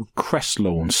 It's called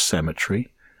Crestlawn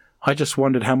Cemetery. I just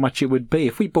wondered how much it would be.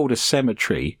 If we bought a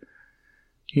cemetery,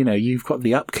 you know, you've got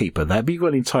the upkeep of that, but you've got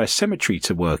an entire cemetery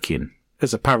to work in.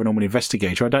 As a paranormal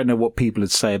investigator, I don't know what people would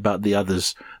say about the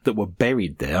others that were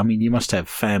buried there. I mean, you must have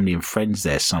family and friends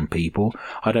there, some people.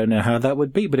 I don't know how that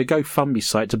would be, but a GoFundMe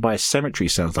site to buy a cemetery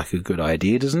sounds like a good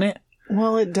idea, doesn't it?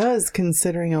 Well, it does,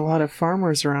 considering a lot of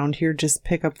farmers around here just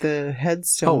pick up the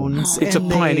headstones. It's a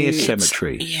and pioneer they-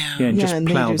 cemetery. Yeah. And Yeah, just and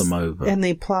they plough just- them over. And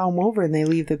they plow them over and they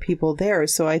leave the people there.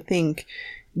 So I think,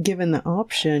 given the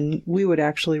option, we would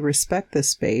actually respect the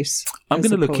space. I'm as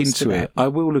going to look opposed to into that. it. I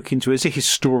will look into it. As a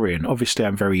historian, obviously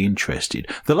I'm very interested.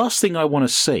 The last thing I want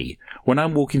to see when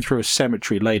I'm walking through a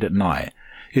cemetery late at night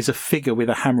is a figure with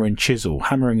a hammer and chisel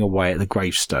hammering away at the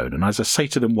gravestone. And as I say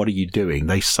to them, "What are you doing?"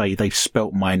 they say they've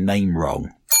spelt my name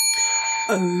wrong.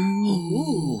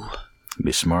 Ooh.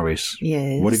 Miss Morris,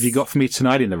 Yes. what have you got for me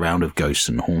tonight in the round of ghosts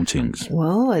and hauntings?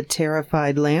 Well, a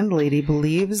terrified landlady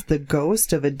believes the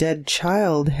ghost of a dead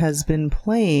child has been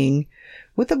playing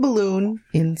with a balloon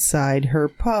inside her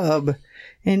pub.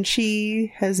 And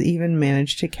she has even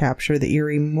managed to capture the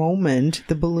eerie moment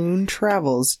the balloon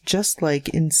travels, just like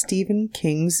in Stephen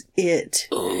King's It.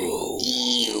 Ooh.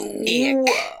 Ick.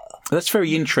 That's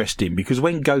very interesting because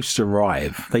when ghosts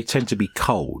arrive, they tend to be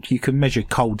cold. You can measure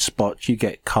cold spots, you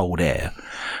get cold air.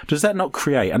 Does that not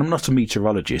create, and I'm not a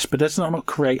meteorologist, but does that not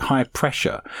create high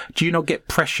pressure? Do you not get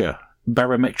pressure,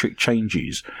 barometric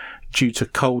changes, due to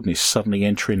coldness suddenly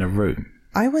entering a room?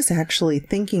 I was actually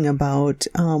thinking about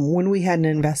when we had an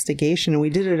investigation, and we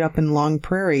did it up in Long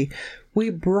Prairie. We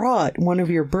brought one of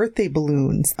your birthday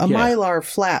balloons, a Mylar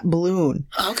flat balloon.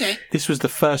 Okay. This was the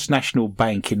First National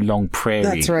Bank in Long Prairie.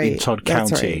 That's right. In Todd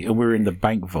That's County, right. and we were in the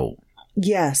bank vault.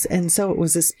 Yes, and so it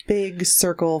was this big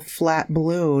circle flat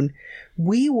balloon.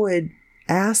 We would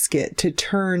ask it to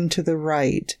turn to the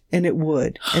right, and it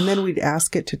would. And then we'd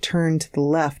ask it to turn to the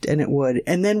left, and it would.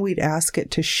 And then we'd ask it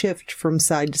to shift from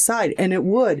side to side, and it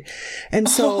would. And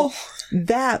so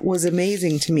that was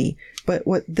amazing to me. But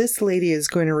what this lady is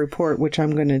going to report, which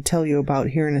I'm going to tell you about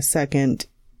here in a second,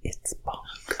 it's bunk.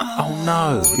 Oh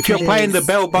no. If you're playing the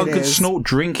Bell Bunk and Snort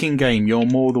drinking game, you're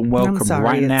more than welcome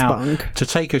right now to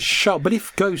take a shot. But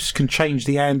if ghosts can change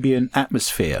the ambient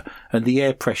atmosphere and the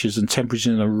air pressures and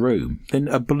temperatures in a room, then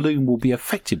a balloon will be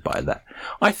affected by that.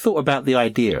 I thought about the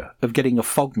idea of getting a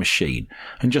fog machine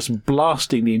and just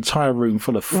blasting the entire room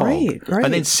full of fog. Right.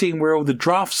 And then seeing where all the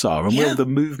drafts are and where all the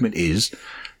movement is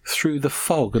through the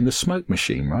fog and the smoke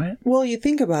machine, right? Well, you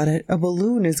think about it, a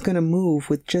balloon is going to move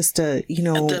with just The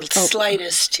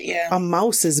slightest, a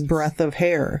mouse's breath of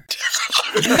hair.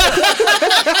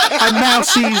 A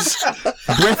mousie's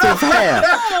breath of hair.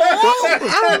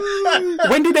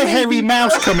 When did a hairy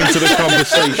mouse come into the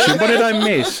conversation? What did I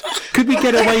miss? Could we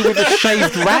get away with a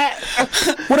shaved rat?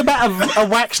 What about a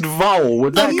waxed vole?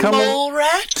 Would that come mole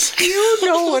rat? You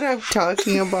know what I'm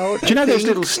talking about. Do you know those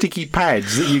little sticky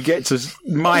pads that you get to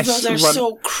mice Those are run?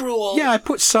 so cruel. Yeah, I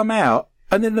put some out.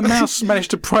 And then the mouse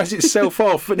managed to prize itself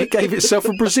off and it gave itself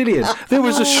a Brazilian. There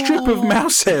was a strip of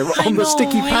mouse hair on the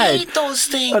sticky I pad. hate those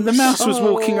things. And the mouse was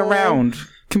walking around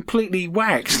completely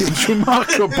waxed. It was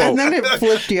remarkable. And then it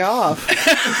flipped you off.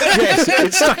 Yes,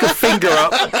 it stuck a finger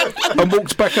up and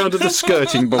walked back under the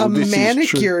skirting board. A This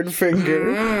manicured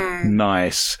finger.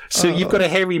 Nice. So you've got a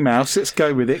hairy mouse. Let's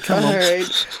go with it. Come on. All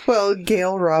right. Well,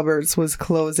 Gail Roberts was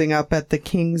closing up at the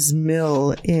King's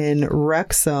Mill in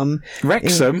Wrexham.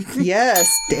 Wrexham?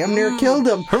 Yes, damn near killed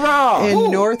him. Hurrah!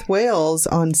 In North Wales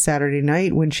on Saturday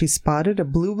night when she spotted a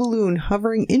blue balloon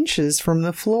hovering inches from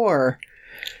the floor.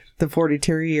 The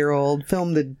 42-year-old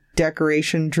filmed the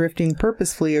decoration drifting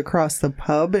purposefully across the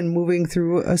pub and moving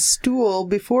through a stool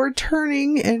before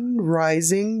turning and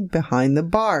rising behind the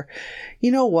bar.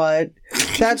 You know what?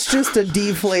 That's just a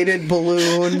deflated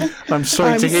balloon. I'm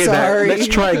sorry to hear that. Let's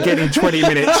try again in 20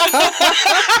 minutes.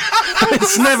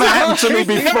 It's never happened to me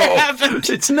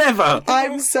before. It's never.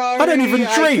 I'm sorry. I don't even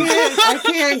drink. I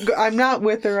can't. I'm not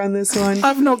with her on this one.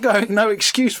 I've not got no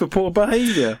excuse for poor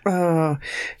behaviour.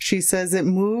 She says it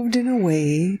moved in a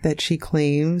way that she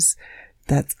claims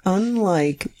that's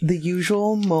unlike the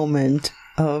usual moment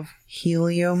of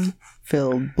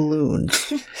helium-filled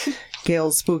balloons.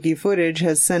 Gail's spooky footage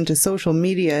has sent to social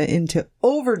media into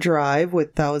overdrive,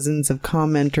 with thousands of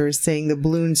commenters saying the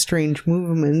balloon's strange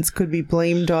movements could be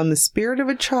blamed on the spirit of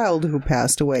a child who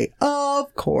passed away.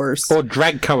 Of course. Or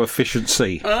drag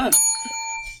coefficiency.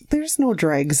 There's no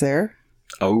drags there.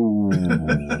 Oh.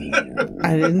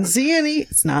 I didn't see any.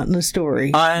 It's not in the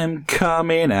story. I'm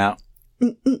coming out.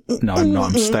 No, I'm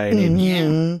not. I'm staying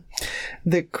in. Yeah.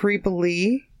 The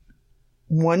creepily...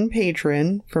 One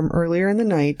patron from earlier in the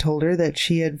night told her that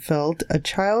she had felt a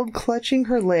child clutching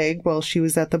her leg while she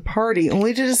was at the party,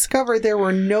 only to discover there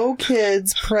were no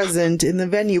kids present in the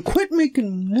venue. Quit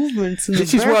making movements in the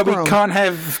background. This is why we can't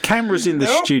have cameras in the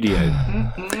studio.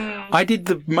 I did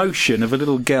the motion of a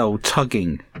little girl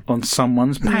tugging on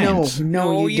someone's pants.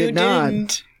 No, you did not.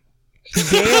 Didn't.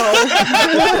 Gail.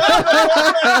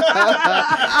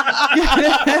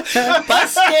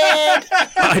 Busted.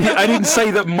 I didn't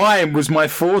say that mine was my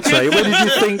forte. Where did you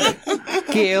think?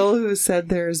 Gail, who said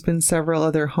there's been several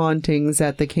other hauntings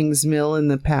at the King's Mill in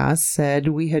the past, said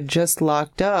we had just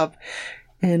locked up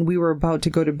and we were about to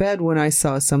go to bed when I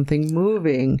saw something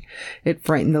moving. It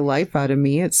frightened the life out of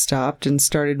me. It stopped and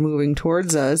started moving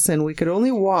towards us, and we could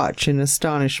only watch in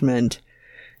astonishment.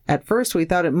 At first, we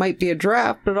thought it might be a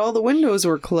draft, but all the windows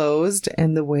were closed,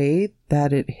 and the way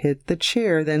that it hit the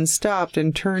chair, then stopped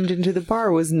and turned into the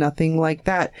bar was nothing like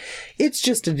that. It's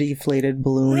just a deflated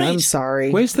balloon. Right. I'm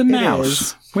sorry. Where's the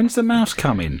mouse? When's the mouse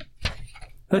coming?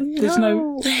 There's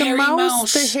no... The hairy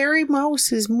mouse. The hairy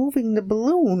mouse is moving the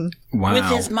balloon. Wow. With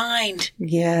his mind.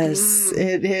 Yes,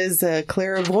 it is a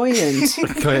clairvoyant.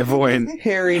 Clairvoyant.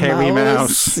 Hairy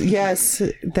mouse. Yes,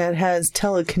 that has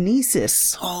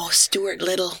telekinesis. Oh, Stuart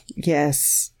Little.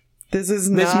 Yes. This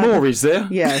is There's not... more, is there?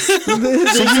 Yes. So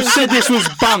you said this was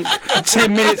bunk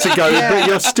 10 minutes ago, but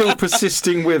you're still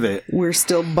persisting with it. We're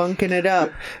still bunking it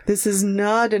up. This is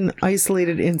not an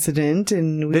isolated incident,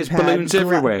 and There's balloons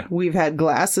everywhere. We've had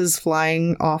glasses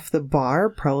flying off the bar,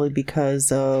 probably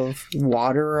because of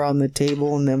water on the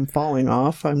table and them falling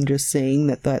off. I'm just saying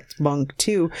that that's bunk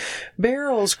too.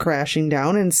 Barrels crashing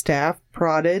down and staff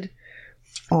prodded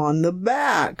on the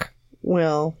back.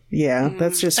 Well, yeah,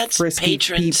 that's frisky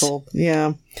patrons. people.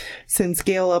 Yeah. Since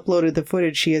Gail uploaded the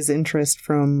footage, she has interest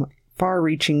from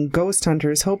far-reaching ghost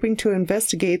hunters hoping to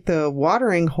investigate the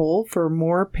watering hole for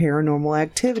more paranormal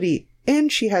activity.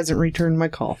 And she hasn't returned my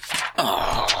call.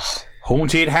 Oh.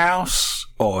 Haunted house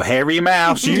or hairy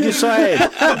mouse, you decide.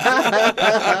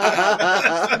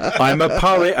 I'm a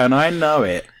poet and I know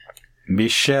it.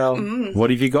 Michelle, what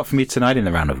have you got for me tonight in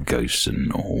the round of ghosts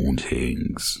and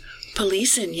hauntings?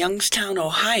 Police in Youngstown,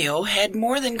 Ohio, had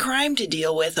more than crime to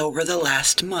deal with over the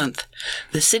last month.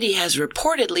 The city has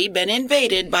reportedly been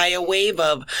invaded by a wave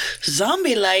of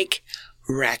zombie-like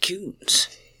raccoons.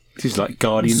 This is like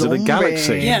Guardians of the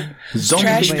Galaxy. Yeah. Zombie.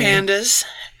 Trash pandas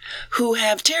who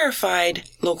have terrified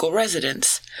local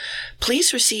residents.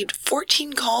 Police received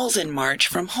 14 calls in March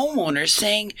from homeowners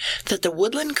saying that the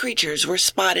woodland creatures were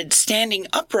spotted standing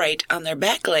upright on their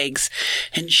back legs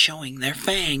and showing their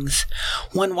fangs.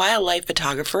 One wildlife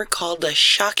photographer called the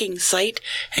shocking sight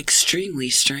extremely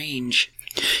strange.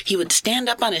 He would stand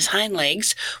up on his hind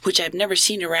legs, which I've never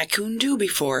seen a raccoon do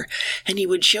before, and he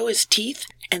would show his teeth,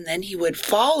 and then he would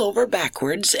fall over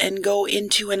backwards and go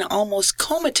into an almost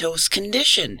comatose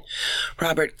condition.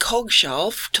 Robert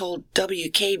Kogshoff told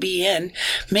WKBN,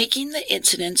 making the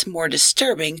incidents more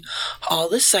disturbing, all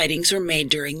the sightings were made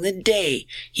during the day,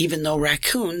 even though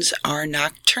raccoons are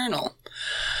nocturnal.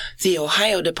 The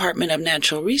Ohio Department of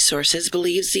Natural Resources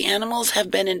believes the animals have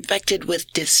been infected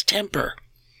with distemper.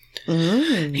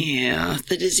 Yeah,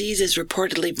 the disease is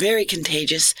reportedly very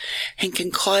contagious and can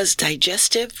cause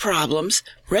digestive problems,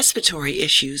 respiratory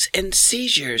issues, and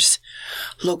seizures.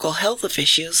 Local health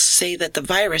officials say that the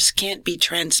virus can't be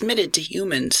transmitted to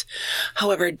humans.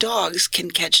 However, dogs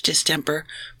can catch distemper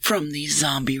from these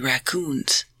zombie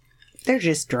raccoons. They're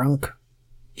just drunk.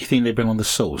 You think they've been on the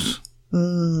sauce?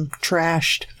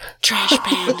 Trashed. Trash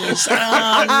pandas.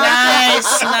 Oh,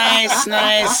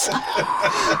 nice.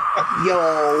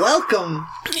 You're welcome.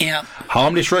 Yeah.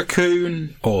 Harmless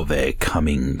raccoon, or they're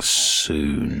coming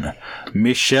soon.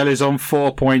 Michelle is on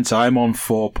 4 points. I'm on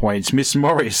 4 points. Miss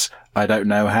Morris, I don't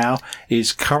know how,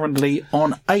 is currently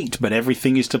on 8, but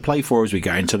everything is to play for as we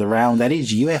go into the round. That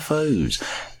is UFOs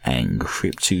and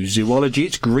cryptozoology.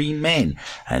 It's green men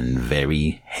and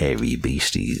very hairy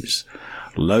beasties.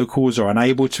 Locals are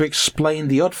unable to explain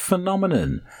the odd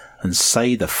phenomenon and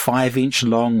say the 5-inch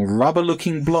long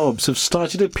rubber-looking blobs have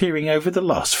started appearing over the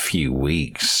last few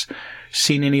weeks.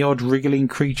 Seen any odd wriggling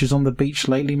creatures on the beach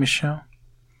lately, Michelle?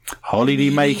 Holiday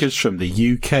makers from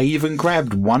the UK even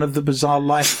grabbed one of the bizarre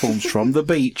life forms from the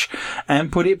beach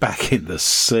and put it back in the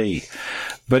sea.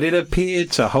 But it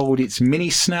appeared to hold its mini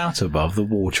snout above the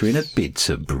water in a bid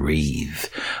to breathe.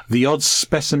 The odd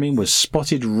specimen was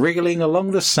spotted wriggling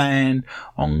along the sand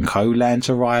on Koh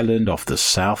Lanta Island off the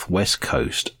southwest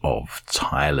coast of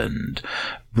Thailand.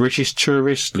 British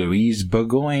tourist Louise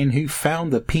Burgoyne, who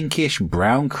found the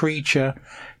pinkish-brown creature,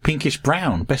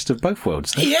 pinkish-brown, best of both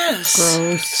worlds, Yes.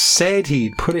 Gross. said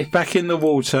he'd put it back in the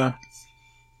water,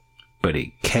 but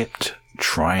it kept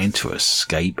trying to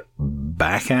escape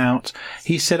back out.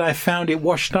 He said, I found it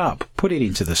washed up, put it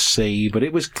into the sea, but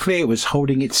it was clear it was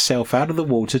holding itself out of the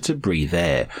water to breathe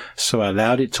air, so I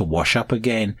allowed it to wash up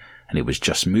again, and it was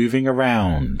just moving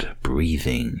around,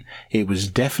 breathing. It was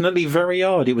definitely very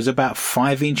odd. It was about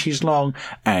 5 inches long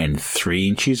and 3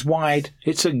 inches wide.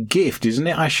 It's a gift, isn't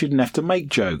it? I shouldn't have to make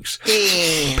jokes.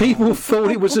 People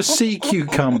thought it was a sea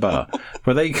cucumber,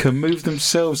 where they can move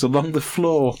themselves along the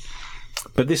floor.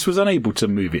 But this was unable to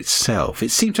move itself. It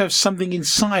seemed to have something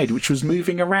inside which was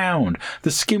moving around.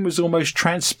 The skin was almost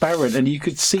transparent and you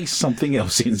could see something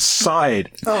else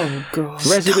inside. Oh, God.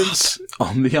 Residents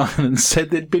on the island said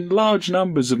there'd been large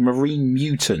numbers of marine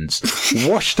mutants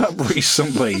washed up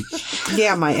recently.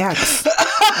 Yeah, my ex.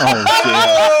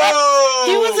 Oh,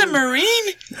 He was a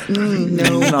Marine?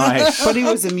 No. Nice. But he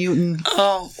was a mutant.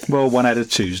 Oh, dear. Well, 1 out of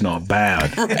 2's not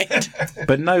bad. right.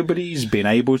 But nobody's been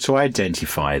able to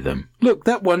identify them. Look,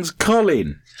 that one's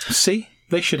Colin. See?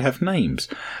 They should have names.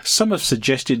 Some have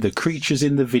suggested the creatures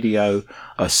in the video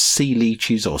are sea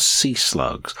leeches or sea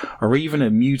slugs, or even a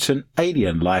mutant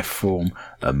alien life form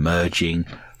emerging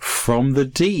from the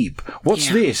deep. What's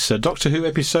this? A Doctor Who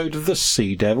episode of the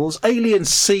Sea Devils? Alien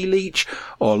sea leech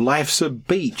or life's a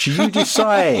beach? You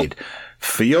decide.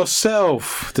 For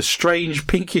yourself, the strange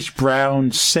pinkish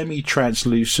brown,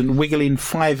 semi-translucent, wiggling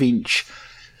 5-inch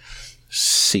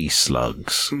sea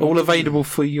slugs. All available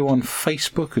for you on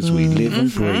Facebook as we live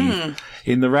and breathe.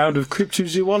 In the round of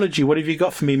cryptozoology, what have you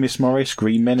got for me, Miss Morris?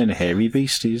 Green men and hairy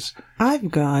beasties. I've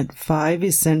got 5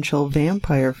 essential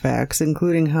vampire facts,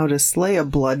 including how to slay a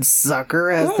bloodsucker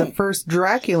as the first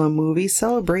Dracula movie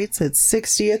celebrates its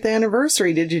 60th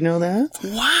anniversary. Did you know that?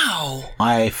 Wow.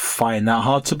 I find that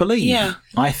hard to believe. Yeah.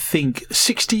 I think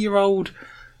 60-year-old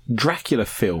Dracula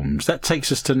films, that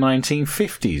takes us to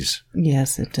 1950s.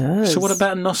 Yes, it does. So what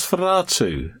about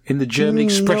Nosferatu in the German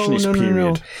Expressionist period?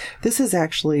 No. This is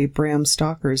actually Bram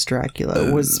Stoker's Dracula.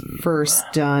 It was first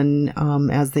done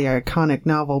as the iconic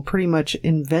novel, pretty much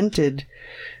invented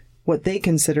what they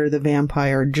consider the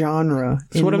vampire genre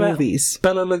in movies.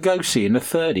 What about Bela Lugosi in the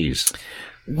 30s?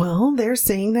 Well, they're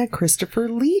saying that Christopher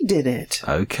Lee did it.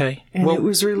 Okay. And it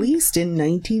was released in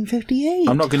 1958.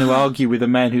 I'm not going to argue with a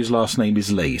man whose last name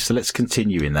is Lee, so let's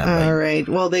continue in that way. All right.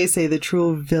 Well, they say the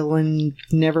true villain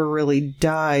never really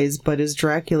dies, but is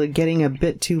Dracula getting a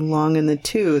bit too long in the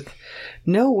tooth?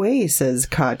 No way, says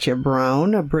Katja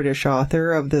Brown, a British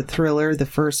author of the thriller The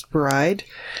First Bride.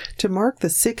 To mark the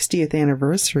 60th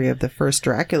anniversary of the first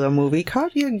Dracula movie,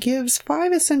 Katja gives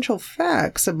 5 essential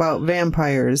facts about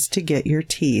vampires to get your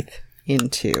teeth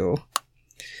into.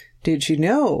 Did you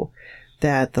know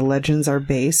that the legends are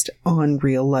based on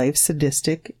real-life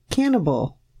sadistic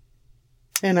cannibal?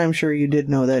 And I'm sure you did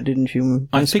know that, didn't you,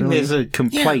 I think Mr. Lee? there's a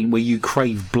complaint where you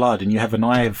crave blood and you have an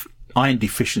iron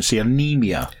deficiency,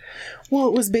 anemia. Well,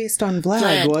 it was based on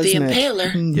Vlad, wasn't the it?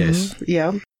 Impaler. Mhm. Yes.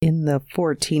 Yeah. In the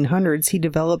 1400s, he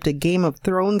developed a Game of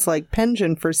Thrones-like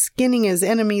penchant for skinning his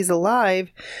enemies alive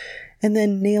and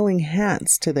then nailing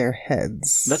hats to their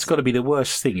heads. That's got to be the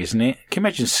worst thing, isn't it? Can you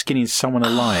imagine skinning someone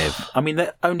alive? I mean,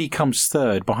 that only comes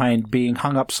third behind being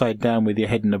hung upside down with your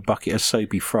head in a bucket of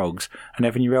soapy frogs and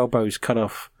having your elbows cut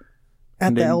off.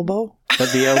 At the elbow? At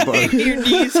the elbow. Your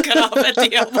knees cut off at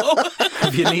the elbow.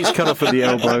 Have your knees cut off at the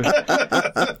elbow.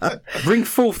 Bring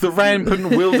forth the rampant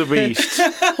wildebeest.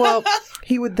 Well,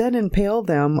 he would then impale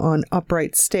them on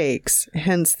upright stakes,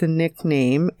 hence the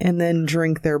nickname, and then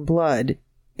drink their blood.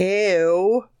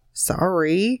 Ew.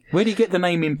 Sorry. Where do you get the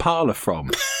name Impala from?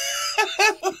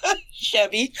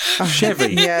 Chevy.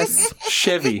 Chevy. Yes.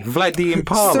 Chevy. Vlad the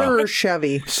Impala. Sir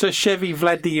Chevy. Sir Chevy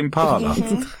Vlad the Impala.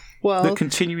 Well, The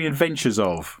continuing adventures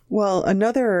of. well,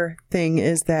 another thing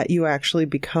is that you actually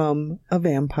become a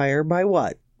vampire by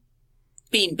what?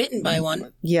 Being bitten by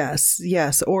one. Yes,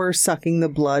 or sucking the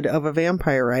blood of a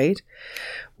vampire, right?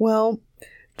 Well,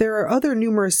 there are other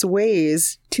numerous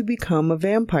ways to become a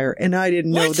vampire, and I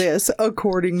didn't know this,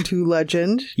 according to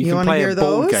legend. You can want to play hear a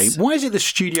board those? game. Why is it the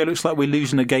studio looks like we're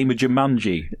losing a game of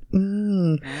Jumanji?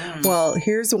 Well,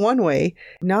 here's one way.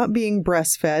 Not being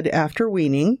breastfed after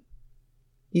weaning.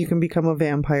 You can become a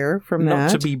vampire from that.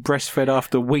 Not to be breastfed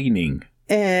after weaning.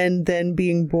 And then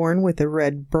being born with a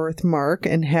red birthmark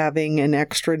and having an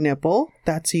extra nipple.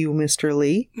 That's you, Mr.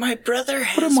 Lee. My brother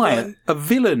has What am I, one. a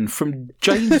villain from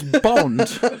James Bond?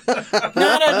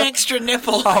 Not an extra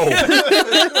nipple.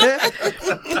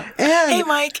 Hey,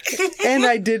 Mike. And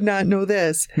I did not know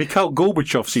this. Mikhail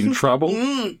Gorbachev's in trouble.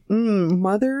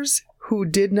 Mothers who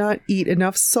did not eat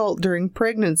enough salt during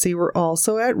pregnancy were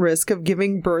also at risk of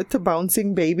giving birth to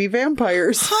bouncing baby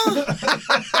vampires.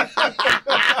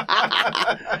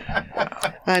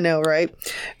 I know, right?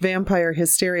 Vampire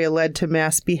hysteria led to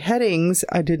mass beheadings.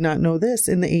 I did not know this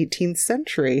in the 18th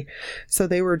century. So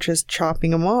they were just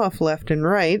chopping them off left and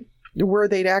right, where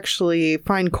they'd actually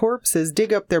find corpses,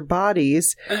 dig up their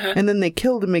bodies, and then they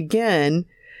killed them again.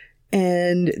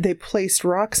 And they placed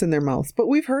rocks in their mouths. But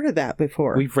we've heard of that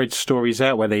before. We've read stories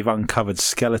out where they've uncovered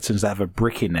skeletons that have a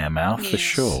brick in their mouth, for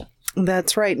sure.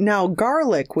 That's right. Now,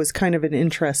 garlic was kind of an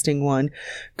interesting one.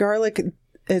 Garlic,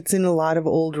 it's in a lot of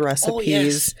old recipes. Oh,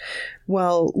 yes.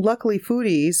 Well, luckily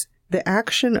foodies, the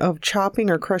action of chopping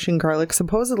or crushing garlic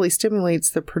supposedly stimulates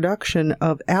the production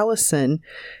of allicin,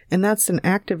 and that's an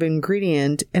active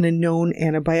ingredient and a known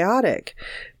antibiotic.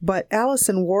 But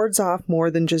allicin wards off more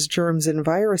than just germs and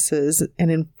viruses, and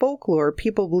in folklore,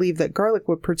 people believe that garlic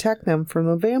would protect them from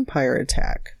a vampire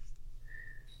attack.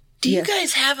 Do you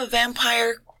guys have a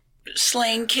vampire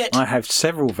slaying kit? I have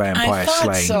several vampire I thought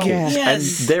slaying so. kits,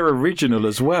 Yes. and they're original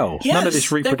as well. None of Yes,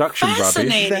 this reproduction they're rubbish.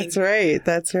 fascinating. That's right.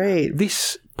 That's right.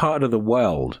 This part of the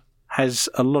world has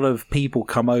a lot of people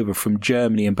come over from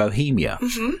Germany and Bohemia.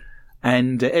 Mm-hmm.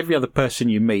 And every other person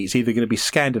you meet is either going to be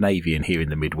Scandinavian here in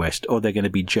the Midwest or they're going to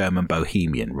be German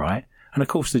Bohemian, right? And of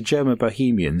course, the German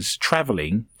bohemians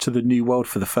travelling to the New World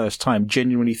for the first time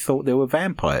genuinely thought there were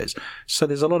vampires. So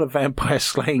there's a lot of vampire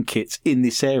slaying kits in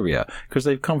this area because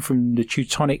they've come from the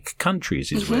Teutonic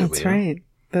countries. Is where That's right.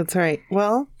 That's right.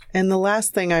 Well, and the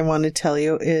last thing I want to tell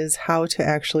you is how to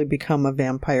actually become a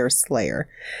vampire slayer.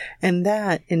 And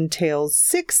that entails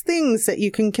 6 things that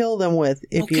you can kill them with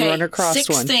if you run across 6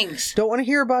 one. things. Don't want to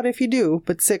hear about if you do,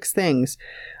 but 6 things.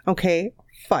 Okay,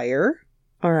 fire.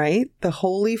 All right. The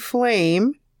holy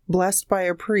flame, blessed by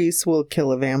a priest, will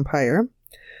kill a vampire.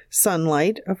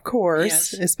 Sunlight, of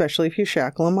course, especially if you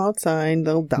shackle them outside,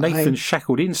 they'll die. Nathan's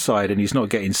shackled inside and he's not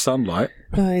getting sunlight.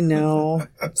 I know.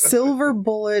 Silver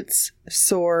bullets,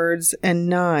 swords, and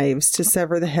knives to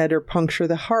sever the head or puncture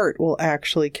the heart will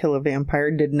actually kill a vampire.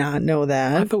 Did not know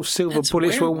that. I thought silver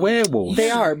bullets were werewolves. They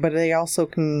are, but they also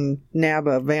can nab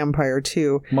a vampire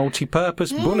too.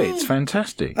 Multi-purpose bullets.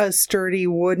 Fantastic. A sturdy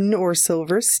wooden or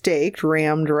silver stake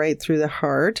rammed right through the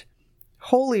heart.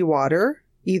 Holy water,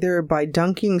 either by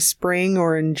dunking, spraying,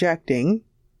 or injecting.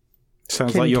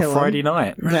 Sounds like your Friday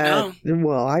night.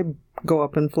 Well, I go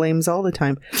up in flames all the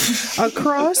time. A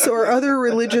cross or other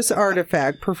religious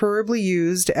artifact, preferably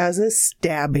used as a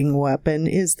stabbing weapon,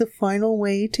 is the final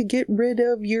way to get rid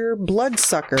of your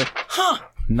bloodsucker. Huh.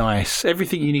 Nice.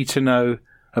 Everything you need to know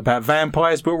about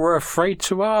vampires, but we're afraid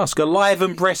to ask. Alive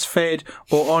and breastfed,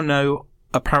 or oh no,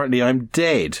 apparently I'm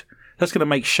dead. That's going to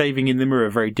make shaving in the mirror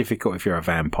very difficult if you're a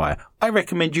vampire. I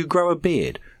recommend you grow a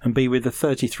beard and be with the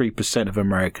 33% of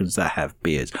Americans that have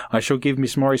beards. I shall give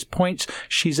Miss Morris points.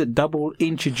 She's at double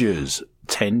integers.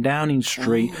 10 Downing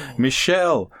Street.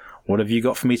 Michelle, what have you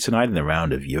got for me tonight in the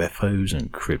round of UFOs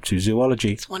and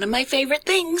cryptozoology? It's one of my favorite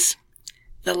things.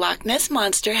 The Loch Ness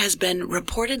Monster has been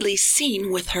reportedly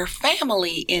seen with her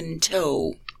family in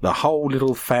tow. The whole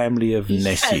little family of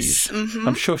Nessies. Yes, mm-hmm.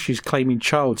 I'm sure she's claiming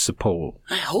child support.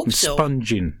 I hope and so.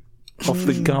 Sponging off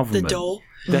the government. The dole.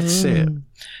 That's it.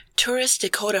 Tourist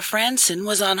Dakota Franson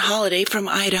was on holiday from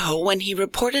Idaho when he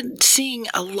reported seeing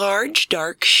a large,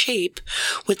 dark shape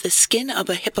with the skin of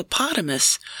a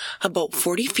hippopotamus, about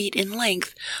 40 feet in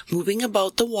length, moving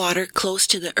about the water close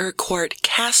to the Urquhart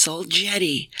Castle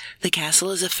jetty. The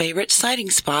castle is a favorite sighting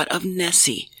spot of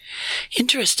Nessie.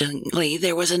 Interestingly,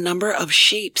 there was a number of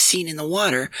shapes seen in the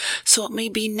water, so it may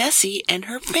be Nessie and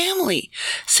her family,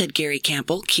 said Gary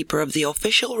Campbell, keeper of the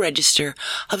official register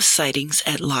of sightings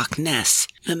at Loch Ness.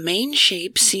 The main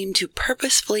shapes seemed to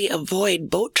purposefully avoid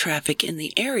boat traffic in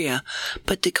the area,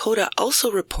 but Dakota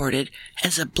also reported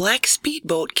as a black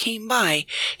speedboat came by,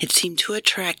 it seemed to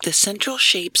attract the central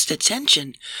shape's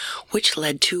attention, which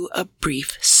led to a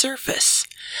brief surface.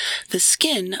 The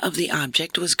skin of the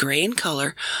object was gray in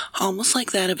color, almost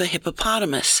like that of a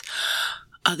hippopotamus.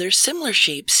 Other similar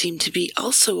shapes seemed to be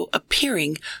also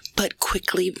appearing, but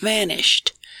quickly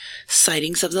vanished.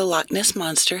 Sightings of the Loch Ness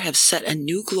Monster have set a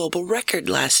new global record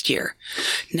last year.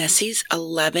 Nessie's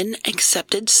 11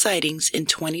 accepted sightings in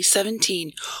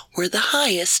 2017 were the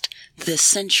highest this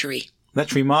century.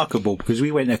 That's remarkable because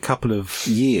we went a couple of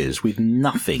years with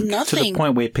nothing. To the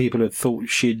point where people had thought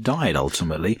she had died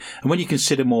ultimately. And when you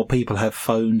consider more people have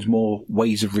phones, more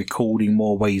ways of recording,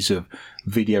 more ways of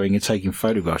videoing and taking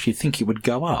photographs, you'd think it would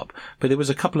go up. But there was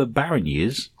a couple of barren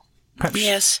years.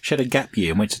 Perhaps she had a gap year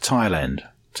and went to Thailand.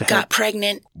 Got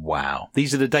pregnant. Wow.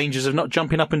 These are the dangers of not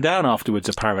jumping up and down afterwards,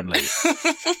 apparently.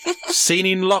 Seen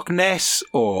in Loch Ness,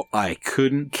 or I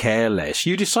couldn't care less.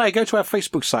 You decide. Go to our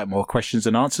Facebook site, More Questions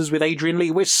and Answers with Adrian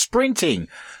Lee. We're sprinting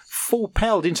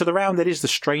full-pelled into the round that is the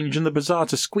strange and the bizarre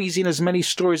to squeeze in as many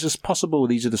stories as possible.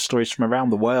 These are the stories from around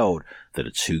the world that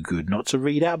are too good not to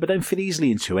read out, but don't fit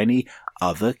easily into any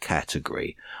other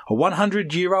category. A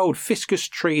 100-year-old fiscus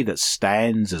tree that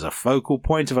stands as a focal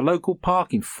point of a local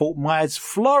park in Fort Myers,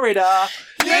 Florida.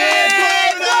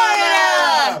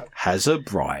 Has a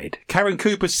bride. Karen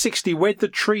Cooper, 60, wed the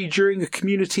tree during a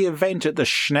community event at the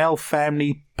Schnell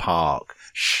Family Park.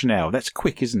 Schnell, that's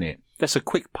quick, isn't it? That's a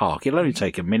quick park. It'll only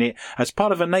take a minute as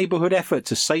part of a neighborhood effort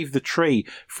to save the tree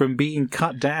from being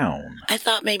cut down. I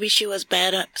thought maybe she was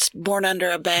born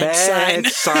under a bad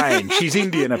sign. She's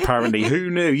Indian, apparently. Who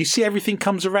knew? You see, everything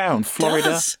comes around.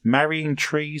 Florida, marrying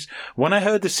trees. When I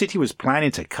heard the city was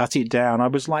planning to cut it down, I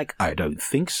was like, I don't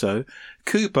think so.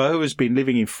 Cooper, who has been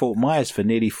living in Fort Myers for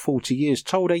nearly 40 years,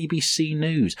 told ABC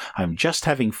News, I'm just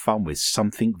having fun with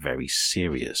something very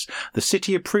serious. The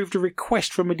city approved a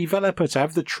request from a developer to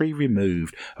have the tree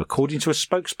removed, according to a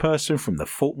spokesperson from the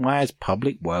Fort Myers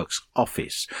Public Works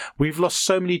office. We've lost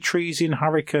so many trees in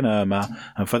Hurricane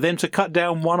Irma, and for them to cut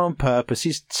down one on purpose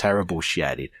is terrible, she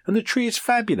added. And the tree is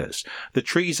fabulous. The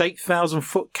tree's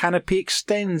 8,000-foot canopy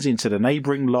extends into the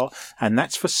neighbouring lot, and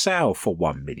that's for sale for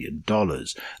 $1 million.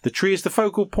 The tree is the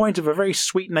focal point of a very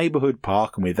sweet neighbourhood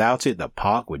park, and without it, the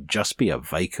park would just be a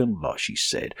vacant lot, she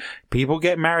said. People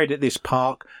get married at this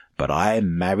park, but I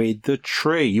married the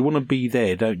tree. You want to be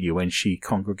there, don't you, when she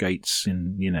congregates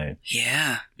in,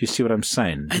 Yeah. Do you see what I'm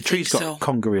saying? The tree's got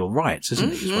congregal rights,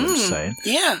 isn't it, is what I'm saying?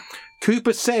 Yeah.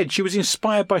 Cooper said she was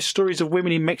inspired by stories of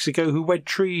women in Mexico who wed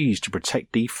trees to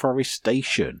protect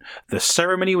deforestation. The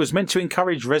ceremony was meant to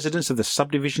encourage residents of the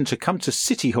subdivision to come to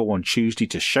City Hall on Tuesday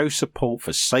to show support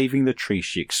for saving the tree,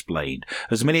 she explained.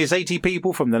 As many as 80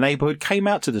 people from the neighbourhood came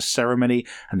out to the ceremony,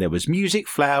 and there was music,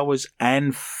 flowers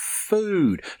and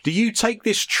food. Do you take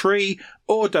this tree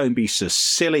or don't be so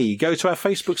silly? Go to our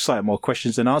Facebook site. More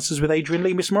questions and answers with Adrian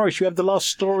Lee. Miss Morris, you have the last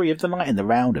story of the night in the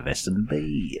round of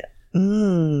S&B.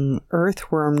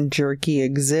 Earthworm jerky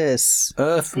exists.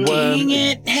 Earthworm Dang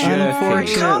it,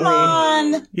 Unfortunately. Come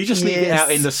on. You just leave it out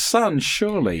in the sun,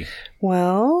 surely.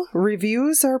 Well,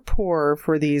 reviews are poor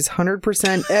for these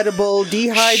 100% edible,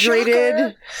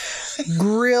 dehydrated,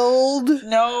 grilled,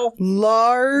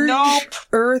 large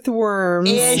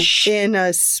earthworms in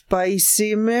a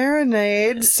spicy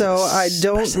marinade. So I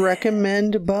don't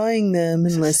recommend buying them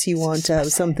unless you want to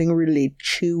have something really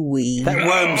chewy. That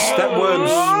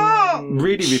worm's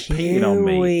really repeating on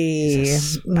me.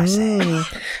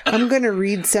 I'm going to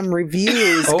read some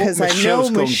reviews because I know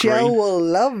Michelle will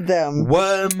love them.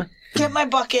 Worm Get my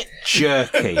bucket.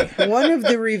 jerky. One of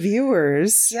the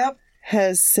reviewers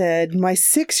has said, my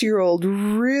 6-year-old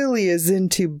really is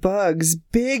into bugs.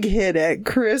 Big hit at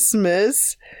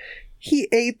Christmas. He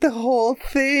ate the whole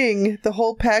thing, the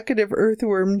whole packet of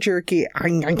earthworm jerky.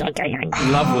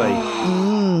 Lovely.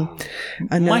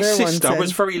 My sister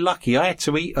was very lucky. I had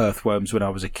to eat earthworms when I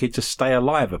was a kid to stay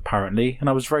alive, apparently. And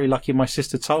I was very lucky my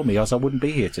sister told me, else I wouldn't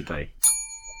be here today.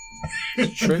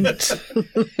 It's true.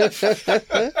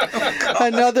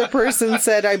 Another person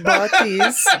said, I bought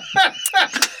these.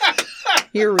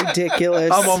 You're ridiculous.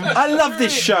 I love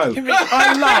this show.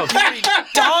 I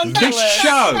love this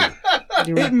show.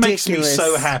 It makes me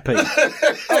so happy.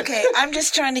 Okay, I'm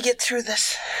just trying to get through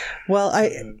this. Well,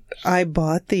 I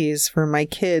bought these for my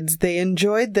kids. They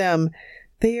enjoyed them.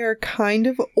 They are kind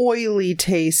of oily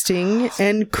tasting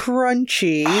and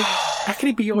crunchy. How can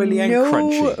it be oily and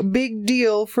crunchy? No big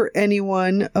deal for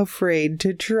anyone afraid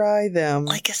to try them.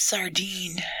 Like a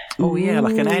sardine. Oh, yeah,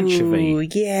 like an anchovy. Ooh,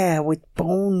 yeah, with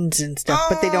bones and stuff.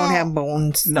 But they don't have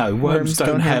bones. No, worms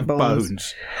don't have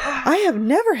bones. I have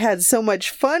never had so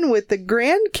much fun with the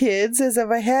grandkids as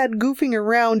I've had goofing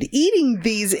around eating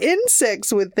these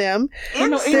insects with them. They're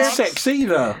not insects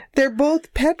either. They're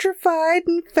both petrified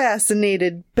and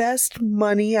fascinated. Best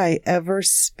money I ever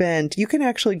spent. You can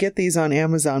actually get these on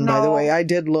Amazon, by the way. I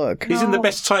did look. Isn't the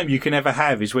best time you can ever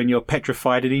have is when you're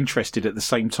petrified and interested at the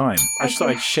same time? I just thought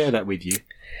I'd share that with you.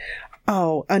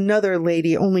 Oh, another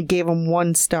lady only gave them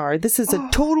 1 star. This is a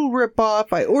total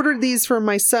ripoff. I ordered these for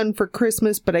my son for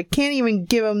Christmas, but I can't even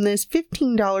give him this.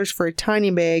 $15 for a tiny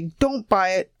bag. Don't buy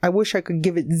it. I wish I could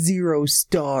give it 0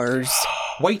 stars.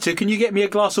 Waiter, can you get me a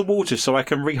glass of water so I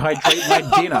can rehydrate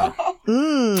my dinner?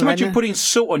 Imagine putting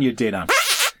salt on your dinner.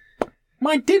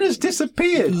 My dinner's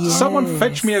disappeared. Yes. Someone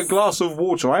fetch me a glass of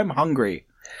water. I'm hungry.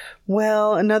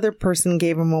 Well, another person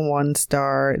gave him a 1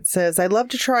 star. It says, I love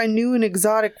to try new and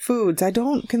exotic foods. I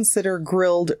don't consider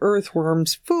grilled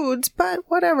earthworms foods, but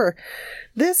whatever.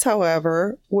 This,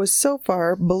 however, was so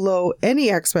far below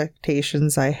any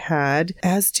expectations I had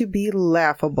as to be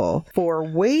laughable. For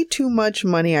way too much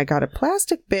money, I got a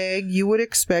plastic bag you would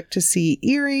expect to see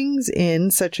earrings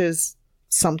in, such as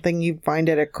something you'd find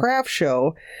at a craft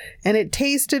show, and it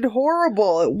tasted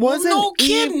horrible. It wasn't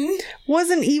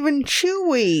wasn't even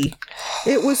chewy.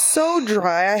 It was so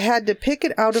dry I had to pick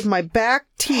it out of my back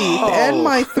teeth and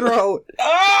my throat.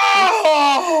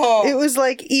 It was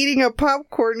like eating a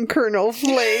popcorn kernel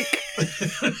flake.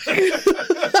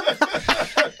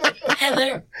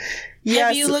 Heather,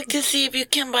 have you looked to see if you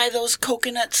can buy those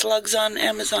coconut slugs on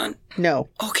Amazon? No.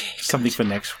 Okay. Something for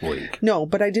next week. No,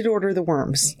 but I did order the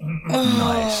worms.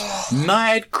 Nice.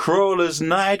 Night crawlers,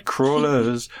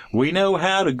 we know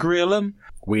how to grill 'em.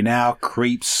 We now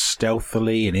creep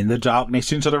stealthily and in the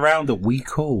darkness into the round that we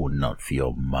call Not For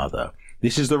Your Mother.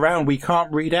 This is the round we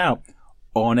can't read out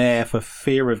on air for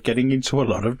fear of getting into a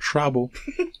lot of trouble.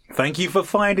 Thank you for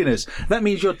finding us. That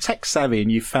means you're tech savvy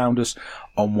and you found us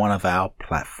on one of our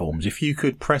platforms. If you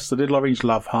could press the little orange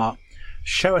love heart,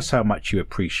 show us how much you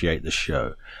appreciate the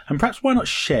show. And perhaps why not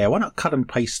share? Why not cut and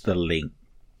paste the link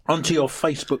onto your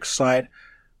Facebook site,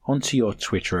 onto your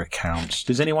Twitter accounts?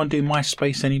 Does anyone do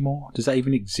MySpace anymore? Does that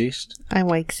even exist? I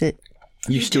likes it.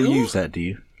 You still use that, do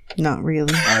you? Not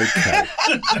really. Okay.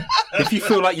 If you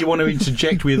feel like you want to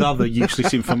interject with other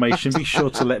useless information, be sure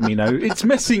to let me know. It's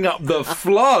messing up the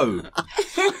flow.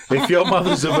 If your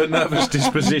mother's of a nervous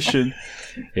disposition,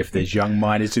 if there's young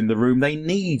minors in the room, they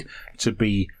need to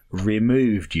be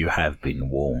removed. You have been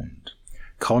warned.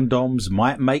 Condoms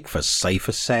might make for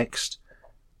safer sex,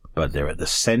 but they're at the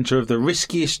centre of the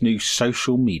riskiest new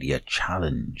social media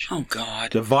challenge. Oh,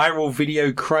 God. The viral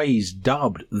video craze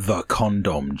dubbed the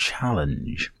Condom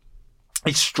Challenge.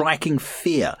 It's striking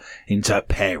fear into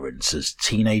parents as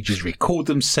teenagers record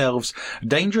themselves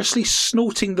dangerously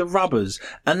snorting the rubbers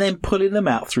and then pulling them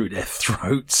out through their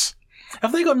throats.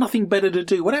 Have they got nothing better to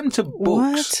do? What happened to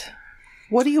books?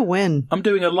 What do you win? I'm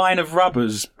doing a line of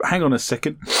rubbers. Hang on a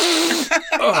second.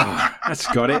 Oh, that's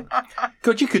got it.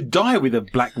 God, you could die with a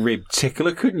black rib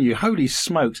tickler, couldn't you? Holy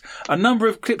smokes. A number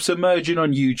of clips emerging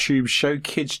on YouTube show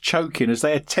kids choking as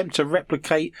they attempt to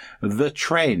replicate the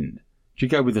trend. Do you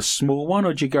go with a small one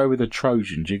or do you go with a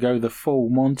Trojan? Do you go the full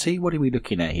Monty? What are we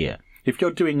looking at here? If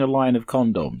you're doing a line of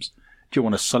condoms, do you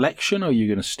want a selection or are you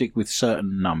going to stick with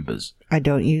certain numbers? I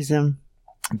don't use them.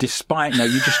 Despite, no,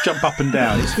 you just jump up and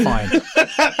down. It's fine.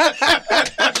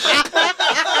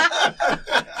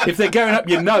 If they're going up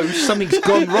your nose, something's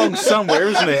gone wrong somewhere,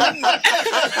 isn't it?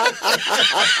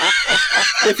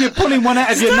 If you're pulling one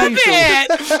out of your nasal.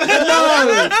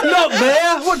 No, not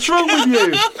there. What's wrong with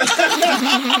you?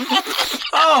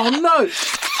 Oh, no.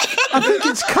 I think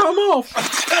it's come off.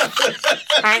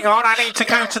 Hang on, I need to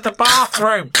go to the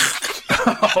bathroom.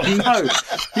 Oh, no.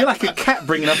 You're like a cat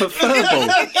bringing up a furball.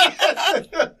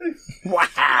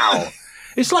 Wow.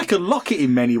 It's like a locket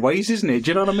in many ways, isn't it?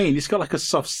 Do you know what I mean? It's got like a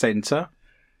soft centre.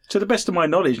 To the best of my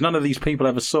knowledge, none of these people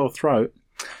have a sore throat.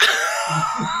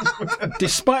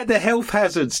 Despite the health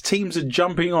hazards, teams are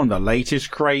jumping on the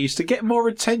latest craze to get more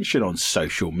attention on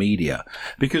social media.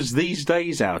 Because these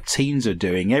days, our teens are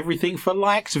doing everything for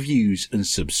likes, views, and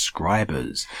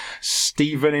subscribers.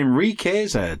 Stephen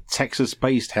Enriquez, a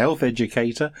Texas-based health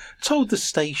educator, told the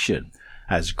station,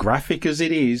 as graphic as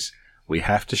it is, we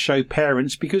have to show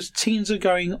parents because teens are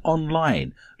going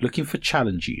online looking for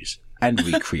challenges and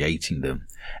recreating them.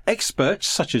 Experts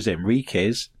such as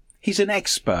Enriquez, he's an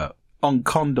expert on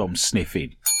condom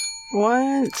sniffing.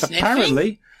 What?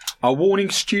 Apparently, are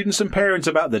warning students and parents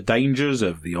about the dangers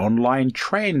of the online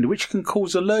trend, which can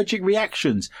cause allergic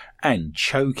reactions and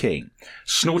choking.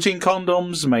 Snorting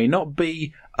condoms may not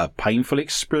be a painful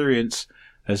experience,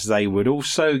 as they would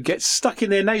also get stuck in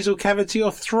their nasal cavity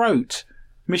or throat.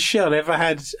 Michelle, ever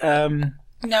had...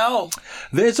 No.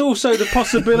 There's also the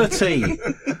possibility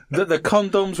that the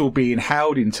condoms will be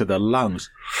inhaled into the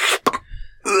lungs.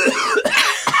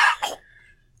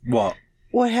 What?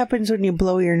 What happens when you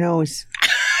blow your nose?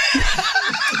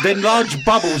 Then large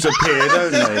bubbles appear,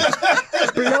 don't they?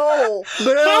 Blow!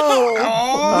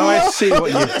 Oh, I see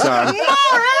what you've done.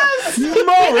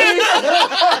 Morris!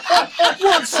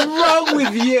 What's wrong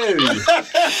with you?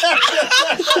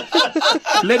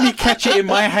 Let me catch it in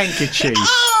my handkerchief.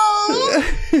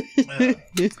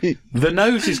 The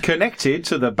nose is connected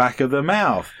to the back of the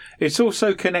mouth. It's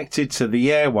also connected to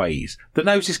the airways. The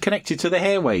nose is connected to the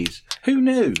airways. Who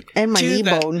knew? And my To knee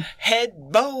the bone. head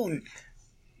bone.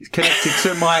 It's connected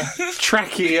to my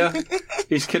trachea.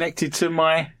 It's connected to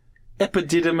my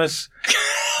epididymis.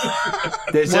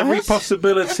 There's every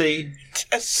possibility.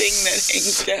 A thing that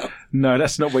hangs down. No,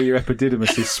 that's not where your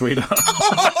epididymis is, sweetheart.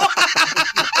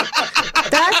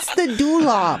 That's the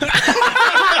Dulop.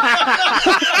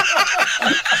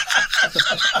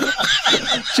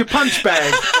 It's your punch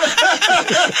bag.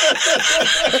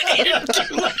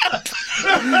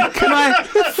 Can I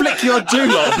flick your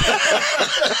Dulop?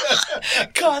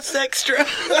 Costs extra.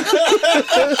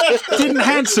 Didn't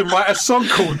Hanson write a song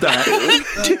called that?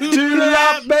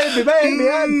 Dulop, baby, baby,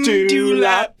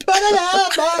 Dulop.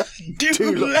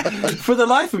 Dulop. For the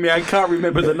life of me, I can't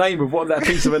remember the name of what that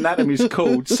piece of anatomy is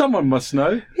called. Someone must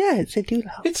know. Yeah, it's a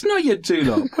Dulop. It's not your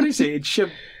Dulop. What is it? It's your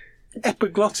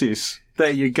epiglottis. There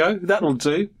you go. That'll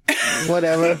do.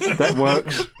 Whatever. That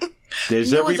works.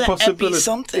 There's You every was a possibility.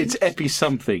 epi-something. It's epi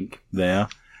something there.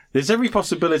 There's every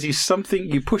possibility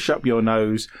something you push up your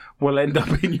nose will end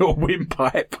up in your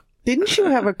windpipe. Didn't you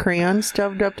have a crayon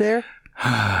stuffed up there?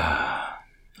 I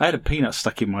had a peanut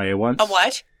stuck in my ear once. A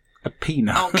what? A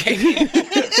peanut. Okay.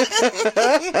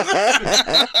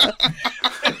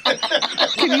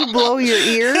 Can you blow your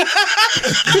ear?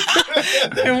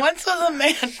 There once was a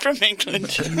man from England.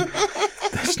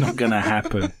 That's not going to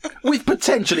happen. With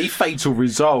potentially fatal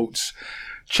results.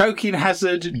 choking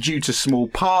hazard due to small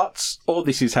parts, or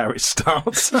this is how it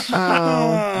starts.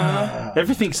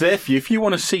 Everything's there for you. If you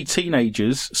want to see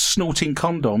teenagers snorting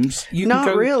condoms, you can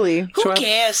go really. to our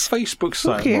cares? Facebook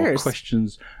site. Who cares? More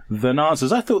questions than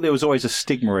answers. I thought there was always a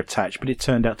stigma attached, but it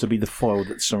turned out to be the foil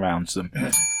that surrounds them.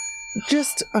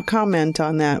 Just a comment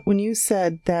on that. When you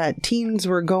said that teens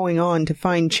were going on to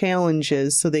find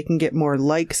challenges so they can get more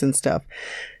likes and stuff.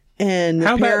 And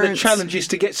how about the parents... challenges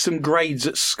to get some grades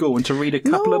at school and to read a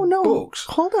couple of books?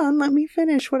 Hold on, let me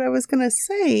finish. What I was going to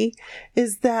say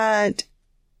is that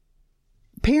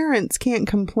parents can't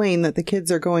complain that the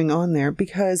kids are going on there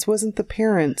because wasn't the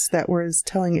parents that was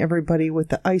telling everybody with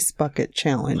the ice bucket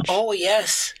challenge? Oh,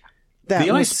 yes. That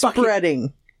the was ice bucket,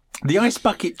 spreading. The ice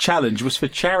bucket challenge was for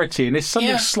charity, and there's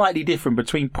something slightly different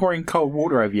between pouring cold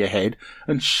water over your head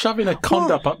and shoving a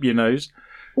condom up your nose.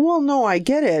 Well, no, I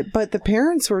get it, but the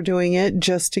parents were doing it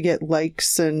just to get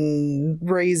likes and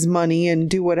raise money and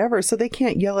do whatever, so they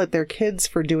can't yell at their kids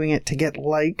for doing it to get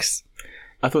likes.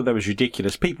 I thought that was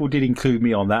ridiculous. People did include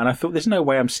me on that, and I thought there's no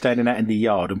way I'm standing out in the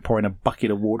yard and pouring a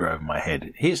bucket of water over my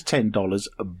head. Here's $10,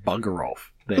 bugger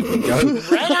off. There we go.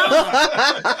 Right on.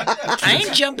 I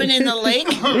ain't jumping in the lake.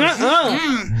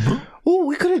 Oh,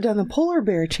 we could have done the polar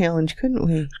bear challenge, couldn't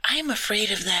we? I'm afraid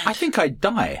of that. I think I'd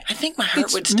die. I think my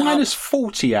heart would It's stop. minus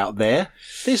 40 out there.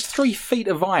 There's 3 feet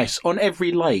of ice on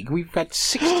every lake. We've had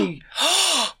 60...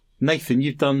 Nathan,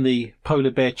 you've done the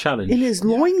polar bear challenge. In his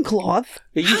loincloth.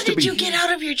 How did you get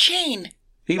out of your chain?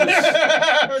 He was,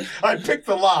 I picked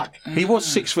the lock. he was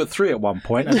 6'3" at one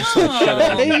point. I just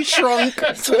shut He shrunk.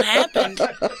 That's what happened.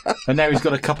 And now he's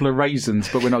got a couple of raisins,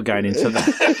 but we're not going into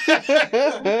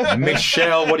that.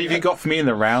 Michelle, what have you got for me in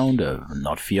the round of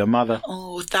Not For Your Mother?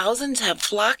 Oh, thousands have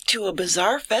flocked to a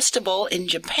bizarre festival in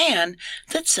Japan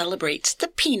that celebrates the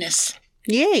penis.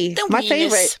 Yay, The my weenus.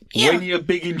 favorite. Yeah. When you're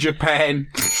big in Japan.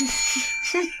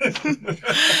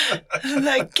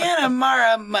 The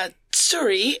Calamari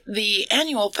Matsuri, the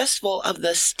annual festival of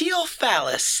the steel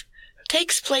phallus,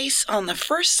 takes place on the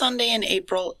first Sunday in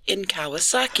April in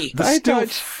Kawasaki. The still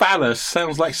phallus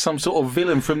sounds like some sort of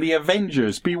villain from the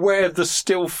Avengers. Beware of the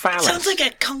still phallus. Sounds like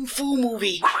a kung fu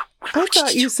movie. I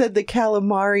thought you said the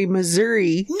Calamari,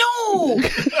 Missouri. No!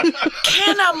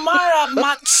 Calamari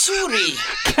Matsuri.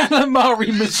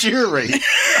 Calamari, Missouri.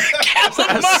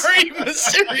 Calamari,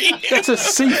 Missouri. That's a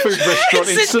seafood restaurant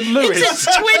in St. Louis. It's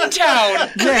in Twin Town.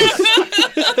 Yes.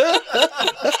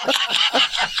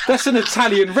 That's an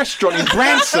Italian restaurant in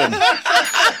Branson.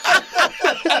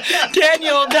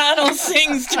 Daniel O'Donnell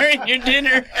sings during your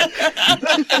dinner.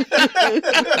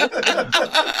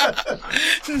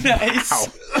 Nice. Wow.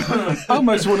 I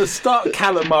almost want to start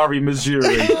Calamari,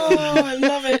 Missouri. Oh, I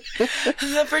love it.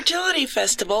 The fertility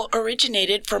festival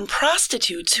originated from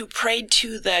prostitutes who prayed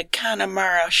to the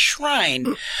Connemara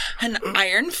Shrine, an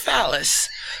iron phallus,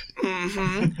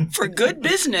 for good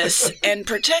business and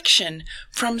protection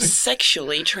from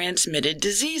sexually transmitted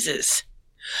diseases.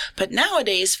 But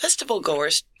nowadays, festival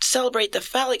goers celebrate the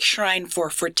phallic shrine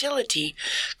for fertility,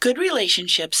 good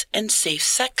relationships, and safe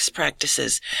sex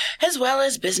practices, as well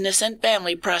as business and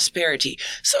family prosperity.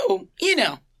 So, you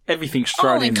know, Everything's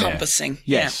thrown in there. all-encompassing.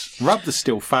 Yes. Rub the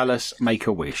still phallus, make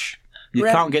a wish. You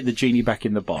can't get the genie back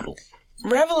in the bottle.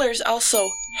 Revelers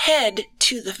also head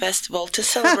to the festival to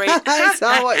celebrate... I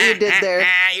saw what you did there.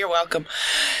 You're welcome.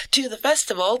 To the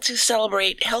festival to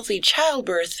celebrate healthy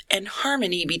childbirth and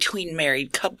harmony between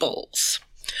married couples.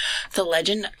 The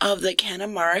legend of the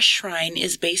Connemara Shrine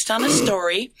is based on a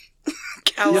story...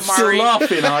 Calamari. You're still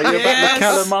laughing, are you, about the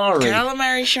calamari?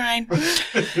 Calamari Shrine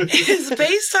is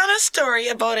based on a story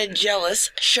about a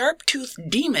jealous, sharp-toothed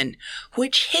demon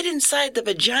which hid inside the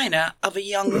vagina of a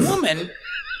young woman.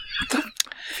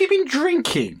 Have you been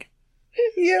drinking?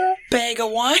 Yeah. Bag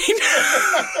of wine.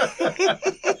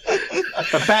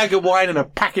 A bag of wine and a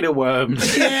packet of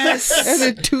worms. Yes. And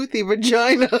a toothy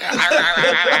vagina.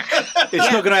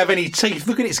 It's not going to have any teeth.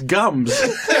 Look at its gums.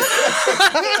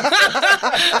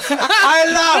 I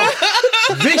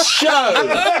love this show.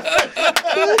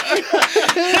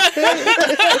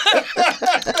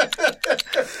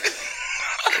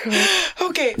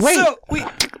 Okay, Wait. so we...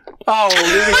 Oh, look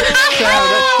at the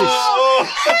sound.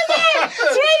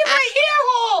 It's right in my ear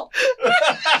hole.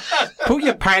 Pull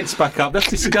your pants back up. That's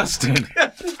disgusting.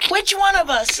 Which one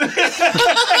of us?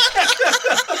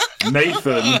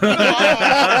 Nathan.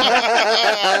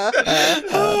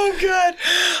 Oh, God.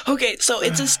 Okay, so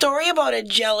it's a story about a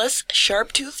jealous,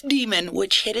 sharp-toothed demon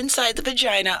which hid inside the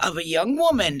vagina of a young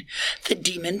woman the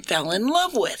demon fell in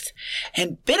love with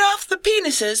and bit off the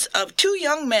penises of 2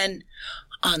 young men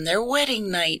on their wedding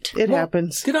night. It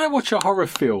happens. Did I watch a horror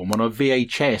film on a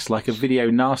VHS, like a video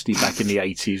nasty back in the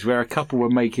 80s, where a couple were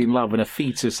making love and a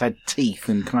fetus had teeth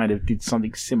and kind of did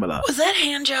something similar? Was that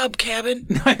Handjob Cabin?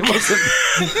 No, it wasn't.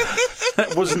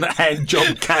 That wasn't a hand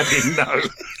job cabin, no.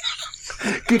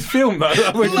 Good film,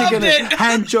 though. We're thinking of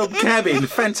Hand Job Cabin.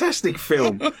 Fantastic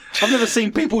film. I've never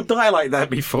seen people die like that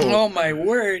before. Oh, my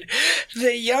word.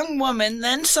 The young woman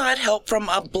then sought help from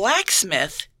a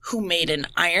blacksmith who made an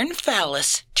iron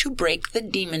phallus to break the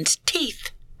demon's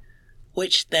teeth,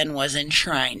 which then was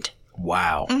enshrined.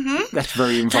 Wow. Mm-hmm. That's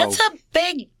very involved. That's a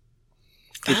big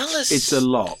phallus. It's a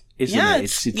lot, isn't it?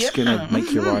 It's going to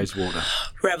make your eyes water.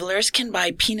 Revelers can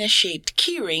buy penis-shaped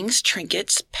key rings,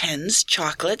 trinkets, pens,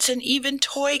 chocolates, and even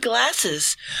toy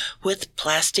glasses with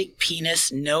plastic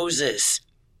penis noses.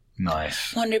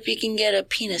 Nice. Wonder if you can get a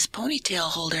penis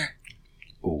ponytail holder.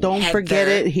 Ooh. Don't forget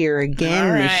it here again,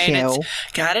 all right, Michelle.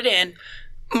 Got it in.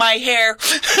 My hair.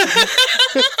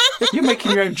 You're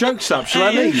making your own jokes up. Shall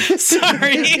I leave?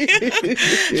 Sorry.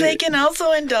 They can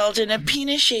also indulge in a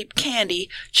penis-shaped candy,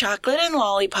 chocolate and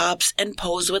lollipops, and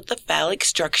pose with the phallic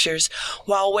structures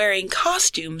while wearing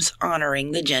costumes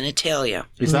honoring the genitalia.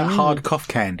 Is that hard cough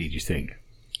candy, do you think?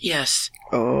 Yes.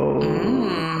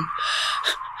 Oh.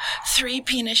 3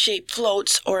 penis-shaped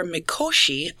floats, or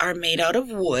mikoshi, are made out of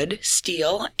wood,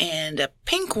 steel, and a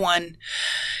pink one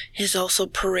is also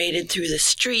paraded through the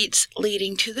streets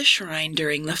leading to the shrine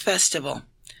during the festival.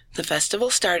 The festival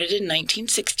started in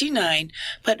 1969,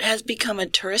 but has become a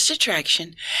tourist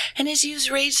attraction and is used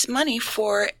to raise money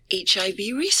for HIV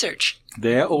research.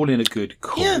 They're all in a good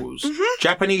cause. Yeah. Mm-hmm.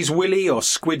 Japanese willy or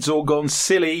squids all gone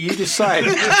silly, you decide.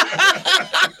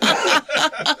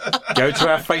 Go to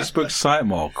our Facebook site,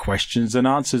 more questions and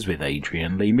answers with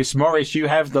Adrian Lee. Miss Morris, you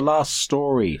have the last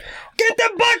story. Get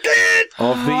the bucket!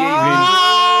 Of the evening.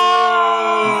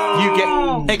 You get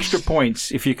extra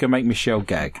points if you can make Michelle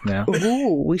gag now.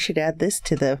 Ooh, we should add this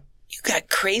to the You got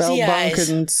crazy Bell eyes.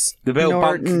 Bunkins. The Bell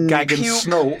Bunk Norton gag and puke.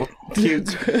 snort. Puke.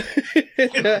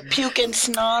 Puke and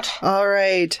snot. All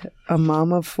right. A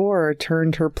mom of 4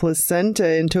 turned her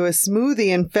placenta into a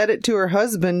smoothie and fed it to her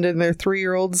husband and their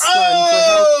 3-year-old son for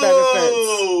health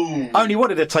benefits. Only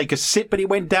wanted to take a sip, but he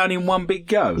went down in one big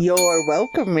go. You're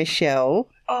welcome, Michelle.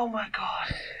 Oh, my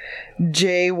God.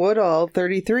 Jay Woodall,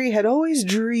 33, had always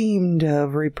dreamed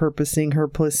of repurposing her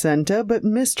placenta, but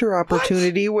missed her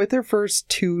opportunity with her first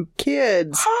 2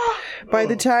 kids. By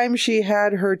the time she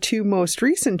had her 2 most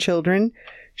recent children,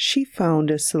 she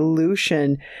found a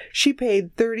solution. She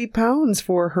paid £30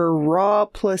 for her raw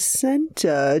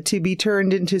placenta to be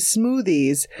turned into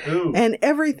smoothies. Ooh. And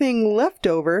everything left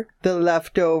over, the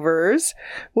leftovers,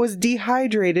 was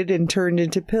dehydrated and turned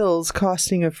into pills,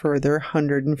 costing a further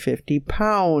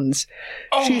 £150.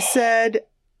 Oh. She said,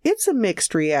 "It's a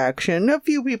mixed reaction. A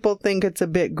few people think it's a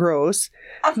bit gross,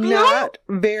 not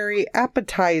very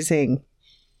appetizing.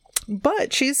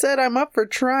 But," she said, "I'm up for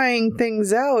trying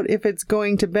things out if it's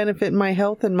going to benefit my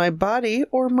health and my body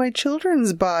or my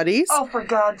children's bodies." Oh, for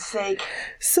God's sake.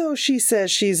 So she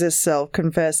says she's a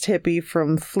self-confessed hippie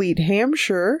from Fleet,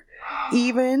 Hampshire. She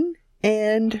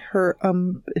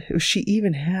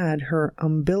even had her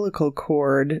umbilical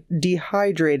cord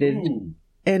dehydrated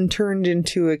and turned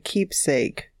into a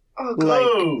keepsake. Like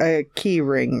a key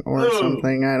ring or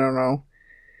something. I don't know.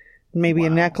 Maybe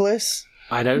a necklace?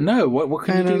 I don't know. What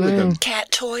can you do with them?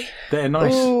 Cat toy. They're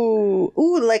nice. Ooh,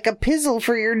 like a pizzle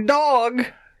for your dog.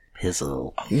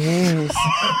 Pizzle. Yes.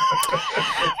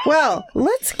 Well,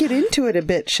 let's get into it a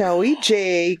bit, shall we?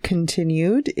 Jay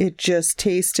continued. It just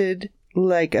tasted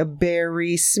like a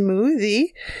berry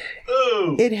smoothie.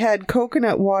 Ooh. It had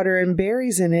coconut water and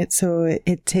berries in it, so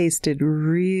it tasted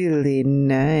really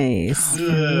nice. For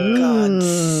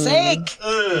God's sake.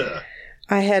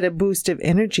 I had a boost of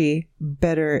energy,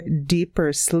 better,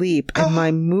 deeper sleep, and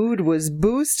my mood was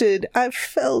boosted. I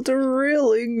felt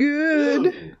really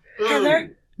good.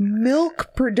 Heather?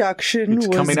 Milk production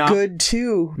was good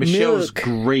too. Michelle's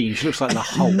green. She looks like the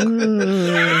Hulk.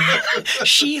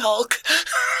 She-Hulk.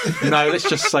 No, let's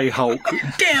just say Hulk.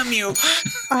 Damn you.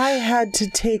 I had to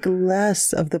take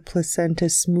less of the placenta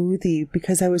smoothie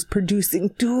because I was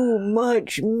producing too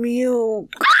much milk.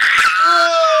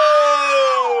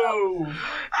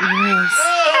 Yes.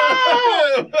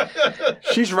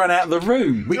 She's run out of the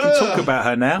room. We can talk about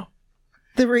her now.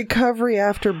 The recovery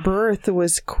after birth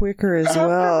was quicker as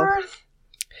well.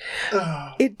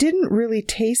 It didn't really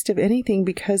taste of anything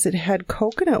because it had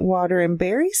coconut water and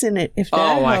berries in it, if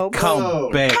that helps. I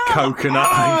can't bear coconut.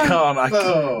 I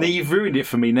can't. You've ruined it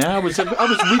for me now. I was with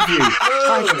you.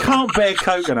 I can't bear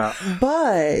coconut.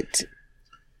 But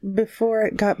before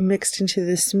it got mixed into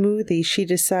the smoothie, she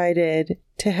decided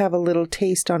to have a little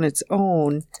taste on its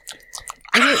own.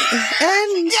 And God,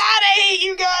 I hate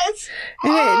you guys.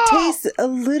 And it tastes a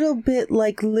little bit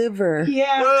like liver.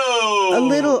 Yeah. Whoa. A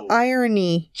little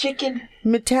irony. Chicken.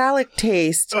 Metallic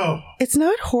taste. Oh. It's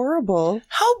not horrible.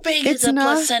 How big is a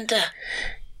placenta?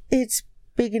 It's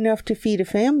big enough to feed a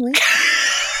family.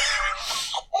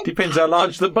 Depends how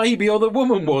large the baby or the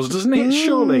woman was, doesn't it?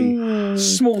 Surely.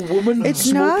 Small woman, It's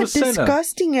small not placenta.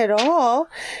 disgusting at all.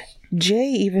 Jay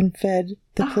even fed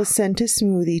the placenta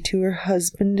smoothie to her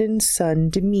husband and son,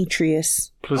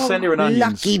 Demetrius. Placenta and onions.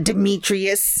 Lucky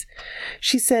Demetrius.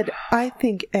 She said, I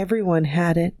think everyone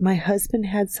had it. My husband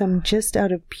had some just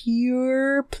out of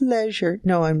pure pleasure.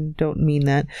 No, I don't mean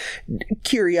that.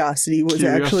 Curiosity was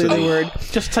actually the word.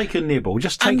 Just take a nibble.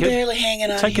 Just I'm take barely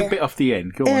hanging on take here. a bit off the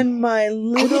end. Go on. And my A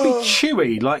little little... bit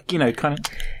chewy, like, you know, kind of...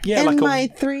 Yeah, and like my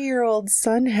 3-year-old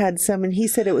son had some, and he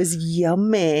said it was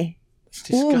yummy. It's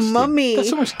disgusting. Ooh, mummy.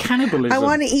 That's almost cannibalism. I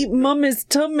want to eat Mummy's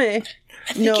tummy.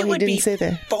 I think No, it he would didn't be say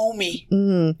that. foamy.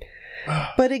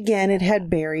 But again, it had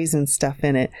berries and stuff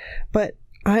in it. But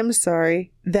I'm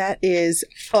sorry, that is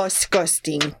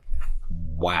disgusting.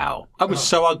 Wow. I was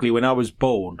so ugly when I was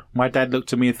born. My dad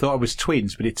looked at me and thought I was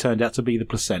twins, but it turned out to be the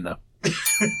placenta.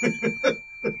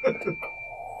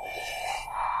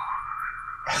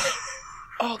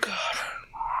 Oh, God.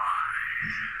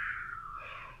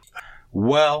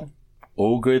 Well,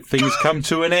 all good things come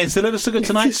to an end. So let us look at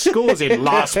tonight's scores. In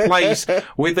last place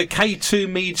with the K2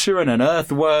 meter and an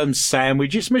earthworm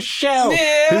sandwich, it's Michelle,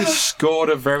 who scored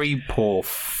a very poor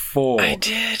 4. I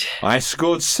did. I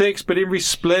scored 6, but in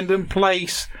resplendent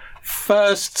place,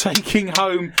 first taking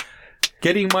home,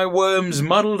 getting my worms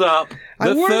muddled up,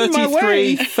 the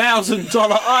 $33,000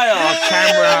 IR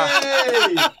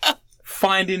camera.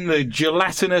 Finding the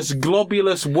gelatinous,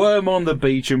 globulous worm on the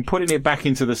beach and putting it back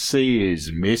into the sea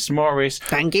is Miss Morris.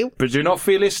 Thank you. But do not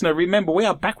fear, listener. Remember, we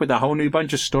are back with a whole new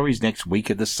bunch of stories next week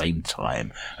at the same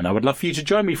time. And I would love for you to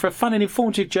join me for a fun and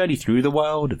informative journey through the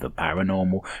world of the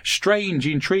paranormal, strange,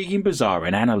 intriguing, bizarre,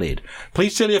 and annelid.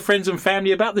 Please tell your friends and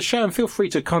family about the show and feel free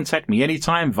to contact me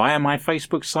anytime via my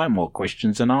Facebook site, More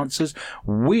Questions and Answers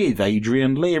with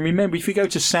Adrian Lee. And remember, if you go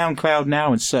to SoundCloud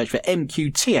now and search for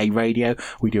MQTA Radio,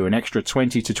 we do an extra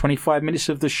 20 to 25 minutes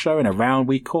of the show in a round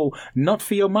we call Not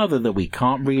For Your Mother that we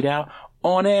can't read out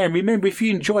on air. And remember, if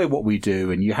you enjoy what we do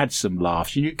and you had some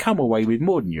laughs and you come away with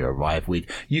more than you arrived with,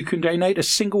 you can donate a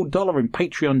single $1 in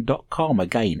patreon.com.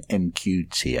 Again,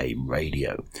 MQTA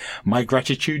Radio. My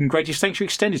gratitude and greatest thanks are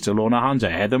extended to Lorna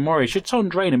Hunter, Heather Morris, Tom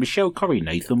Drainer, Michelle Corrie,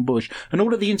 Nathan Bush, and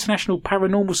all of the International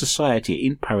Paranormal Society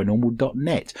in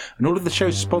paranormal.net, and all of the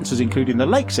show's sponsors, including the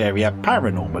Lakes Area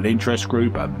Paranormal Interest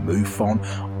Group and MUFON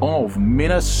of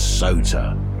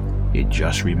Minnesota. It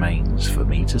just remains for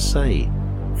me to say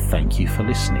thank you for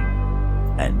listening,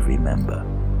 and remember,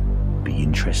 be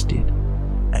interested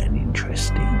and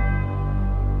interesting.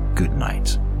 Good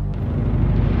night.